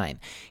entire time.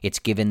 It's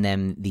given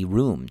them the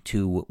room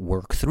to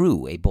work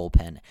through a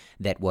bullpen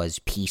that was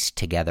pieced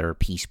together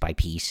piece by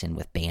piece and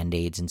with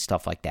Band-Aids and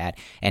stuff like that,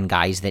 and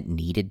guys that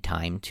needed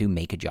time to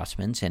make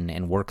adjustments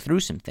and work through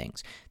some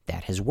things.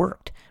 That has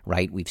worked,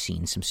 right? We've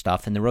seen some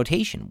stuff in the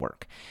rotation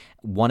work.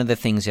 One of the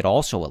things it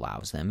also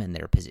allows them, and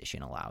their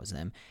position allows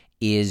them,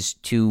 is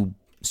to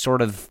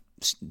sort of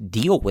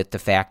deal with the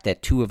fact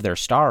that 2 of their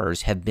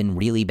stars have been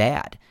really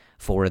bad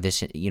for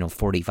this,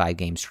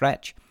 45-game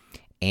stretch.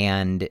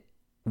 And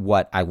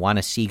what I want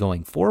to see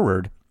going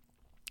forward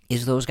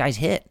is those guys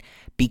hit.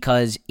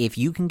 Because if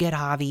you can get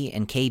Javi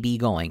and KB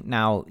going,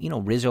 now,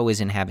 Rizzo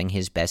isn't having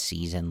his best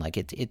season. Like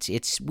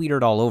it's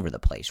weird all over the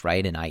place,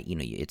 right? And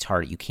it's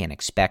hard. You can't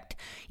expect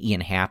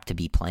Ian Happ to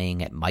be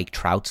playing at Mike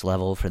Trout's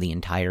level for the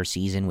entire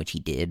season, which he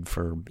did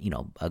for,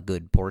 a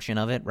good portion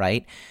of it,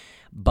 right?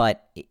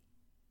 But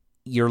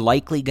you're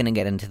likely going to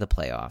get into the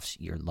playoffs.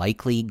 You're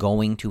likely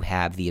going to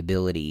have the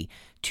ability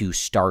to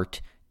start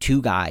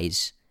 2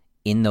 guys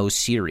in those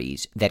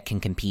series that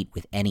can compete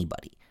with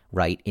anybody,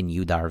 right, in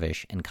Yu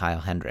Darvish and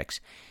Kyle Hendricks.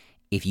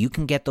 if you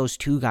can get those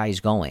two guys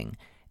going,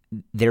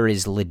 there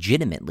is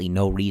legitimately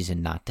no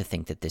reason not to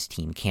think that this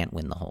team can't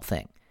win the whole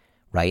thing,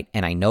 right?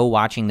 And I know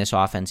watching this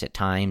offense at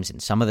times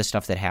and some of the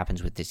stuff that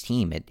happens with this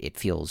team, it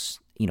feels,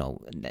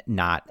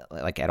 not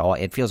like at all.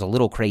 It feels a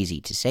little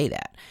crazy to say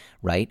that,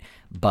 right?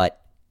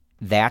 But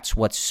that's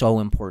what's so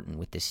important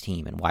with this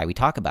team and why we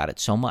talk about it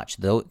so much.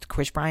 Though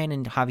Kris Bryant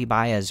and Javi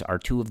Baez are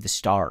two of the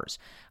stars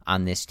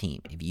on this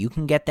team. If you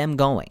can get them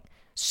going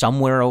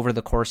somewhere over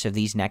the course of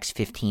these next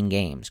 15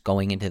 games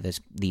going into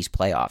these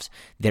playoffs,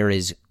 there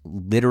is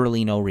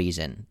literally no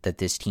reason that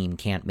this team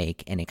can't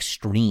make an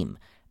extreme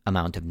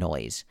amount of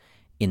noise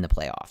in the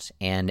playoffs.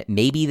 And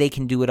maybe they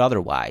can do it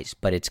otherwise,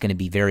 but it's going to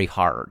be very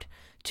hard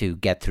to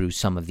get through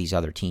some of these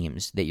other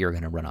teams that you're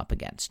going to run up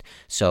against.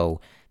 So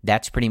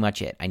that's pretty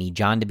much it. I need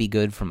John to be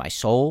good for my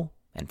soul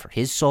and for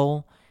his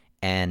soul,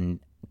 and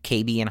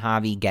KB and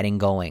Javi getting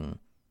going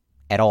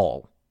at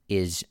all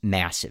is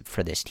massive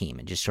for this team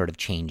and just sort of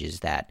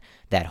changes that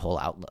whole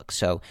outlook.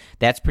 So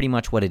that's pretty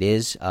much what it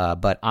is.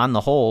 But on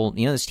the whole,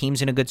 this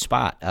team's in a good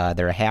spot.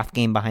 They're a half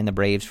game behind the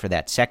Braves for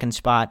that second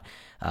spot,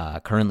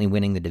 currently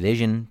winning the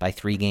division by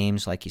 3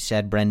 games, like you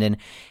said, Brendan,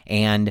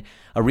 and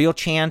a real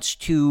chance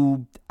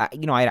to,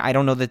 I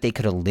don't know that they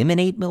could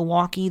eliminate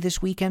Milwaukee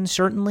this weekend,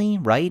 certainly,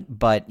 right?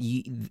 But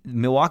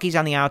Milwaukee's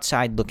on the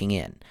outside looking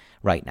in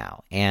right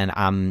now, and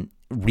I'm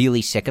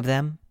really sick of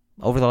them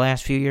over the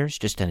last few years,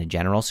 just in a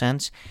general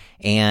sense.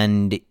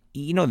 And,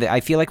 I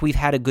feel like we've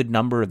had a good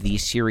number of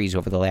these series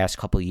over the last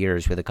couple of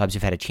years where the Cubs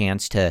have had a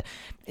chance to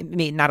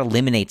not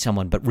eliminate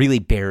someone, but really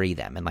bury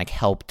them and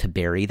help to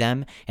bury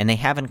them. And they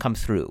haven't come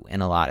through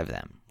in a lot of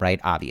them, right?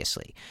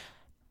 Obviously.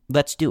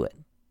 Let's do it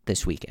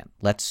this weekend.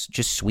 Let's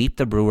just sweep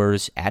the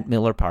Brewers at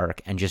Miller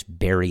Park and just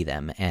bury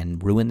them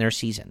and ruin their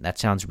season. That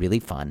sounds really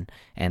fun.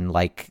 And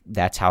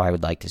that's how I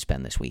would like to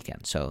spend this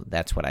weekend. So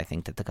that's what I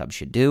think that the Cubs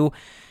should do.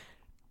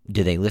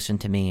 Do they listen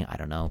to me? I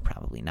don't know.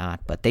 Probably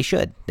not. But they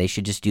should. They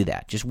should just do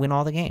that. Just win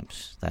all the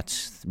games.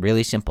 That's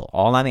really simple.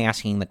 All I'm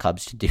asking the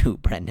Cubs to do,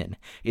 Brendan,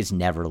 is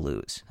never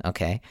lose.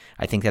 Okay?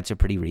 I think that's a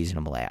pretty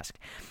reasonable ask.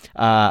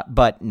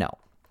 But no.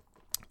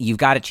 You've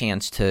got a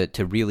chance to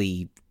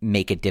really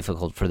make it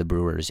difficult for the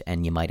Brewers,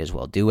 and you might as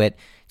well do it.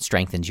 It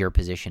strengthens your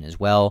position as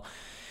well.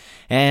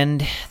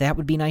 And that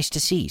would be nice to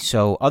see.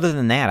 So other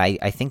than that,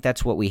 I think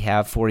that's what we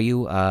have for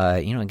you.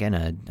 Again,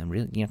 a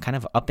really kind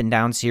of up and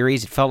down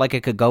series. It felt like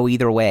it could go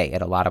either way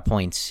at a lot of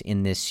points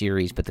in this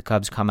series, but the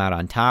Cubs come out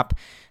on top.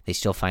 They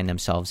still find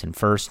themselves in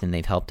first, and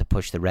they've helped to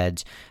push the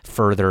Reds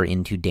further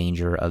into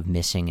danger of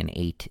missing an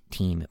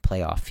 8-team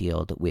playoff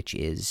field, which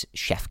is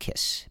chef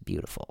kiss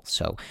beautiful.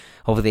 So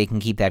hopefully they can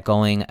keep that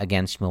going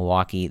against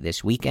Milwaukee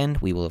this weekend.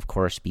 We will, of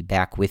course, be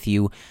back with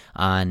you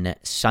on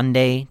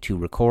Sunday to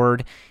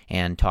record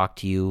and talk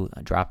to you,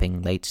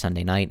 dropping late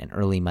Sunday night and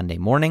early Monday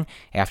morning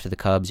after the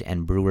Cubs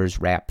and Brewers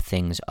wrap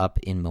things up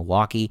in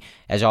Milwaukee.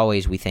 As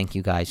always, we thank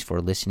you guys for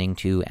listening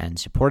to and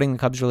supporting the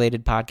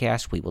Cubs-related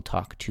podcast. We will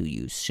talk to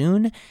you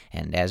soon.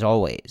 And as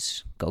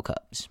always, go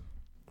Cubs.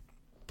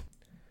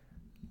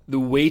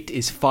 The wait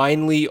is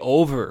finally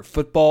over.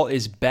 Football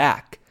is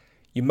back.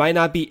 You might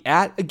not be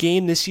at a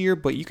game this year,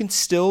 but you can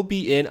still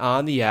be in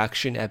on the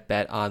action at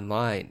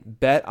BetOnline.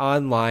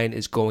 BetOnline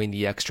is going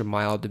the extra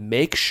mile to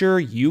make sure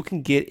you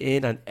can get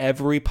in on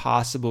every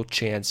possible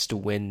chance to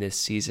win this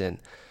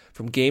season.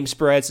 From game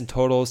spreads and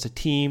totals to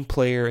team,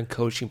 player, and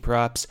coaching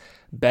props,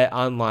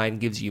 BetOnline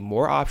gives you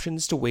more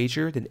options to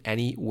wager than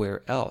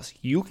anywhere else.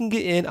 You can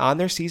get in on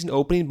their season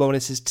opening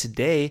bonuses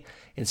today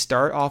and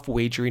start off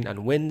wagering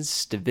on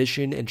wins,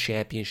 division, and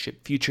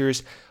championship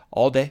futures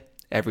all day,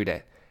 every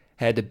day.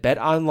 Head to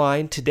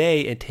BetOnline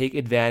today and take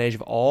advantage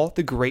of all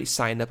the great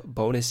sign-up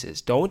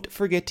bonuses. Don't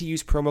forget to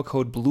use promo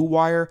code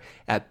BLUEWIRE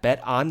at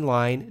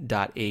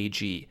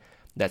betonline.ag.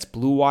 That's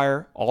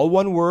BLUEWIRE, all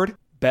one word,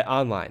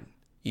 BetOnline,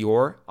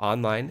 your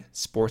online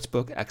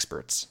sportsbook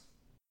experts.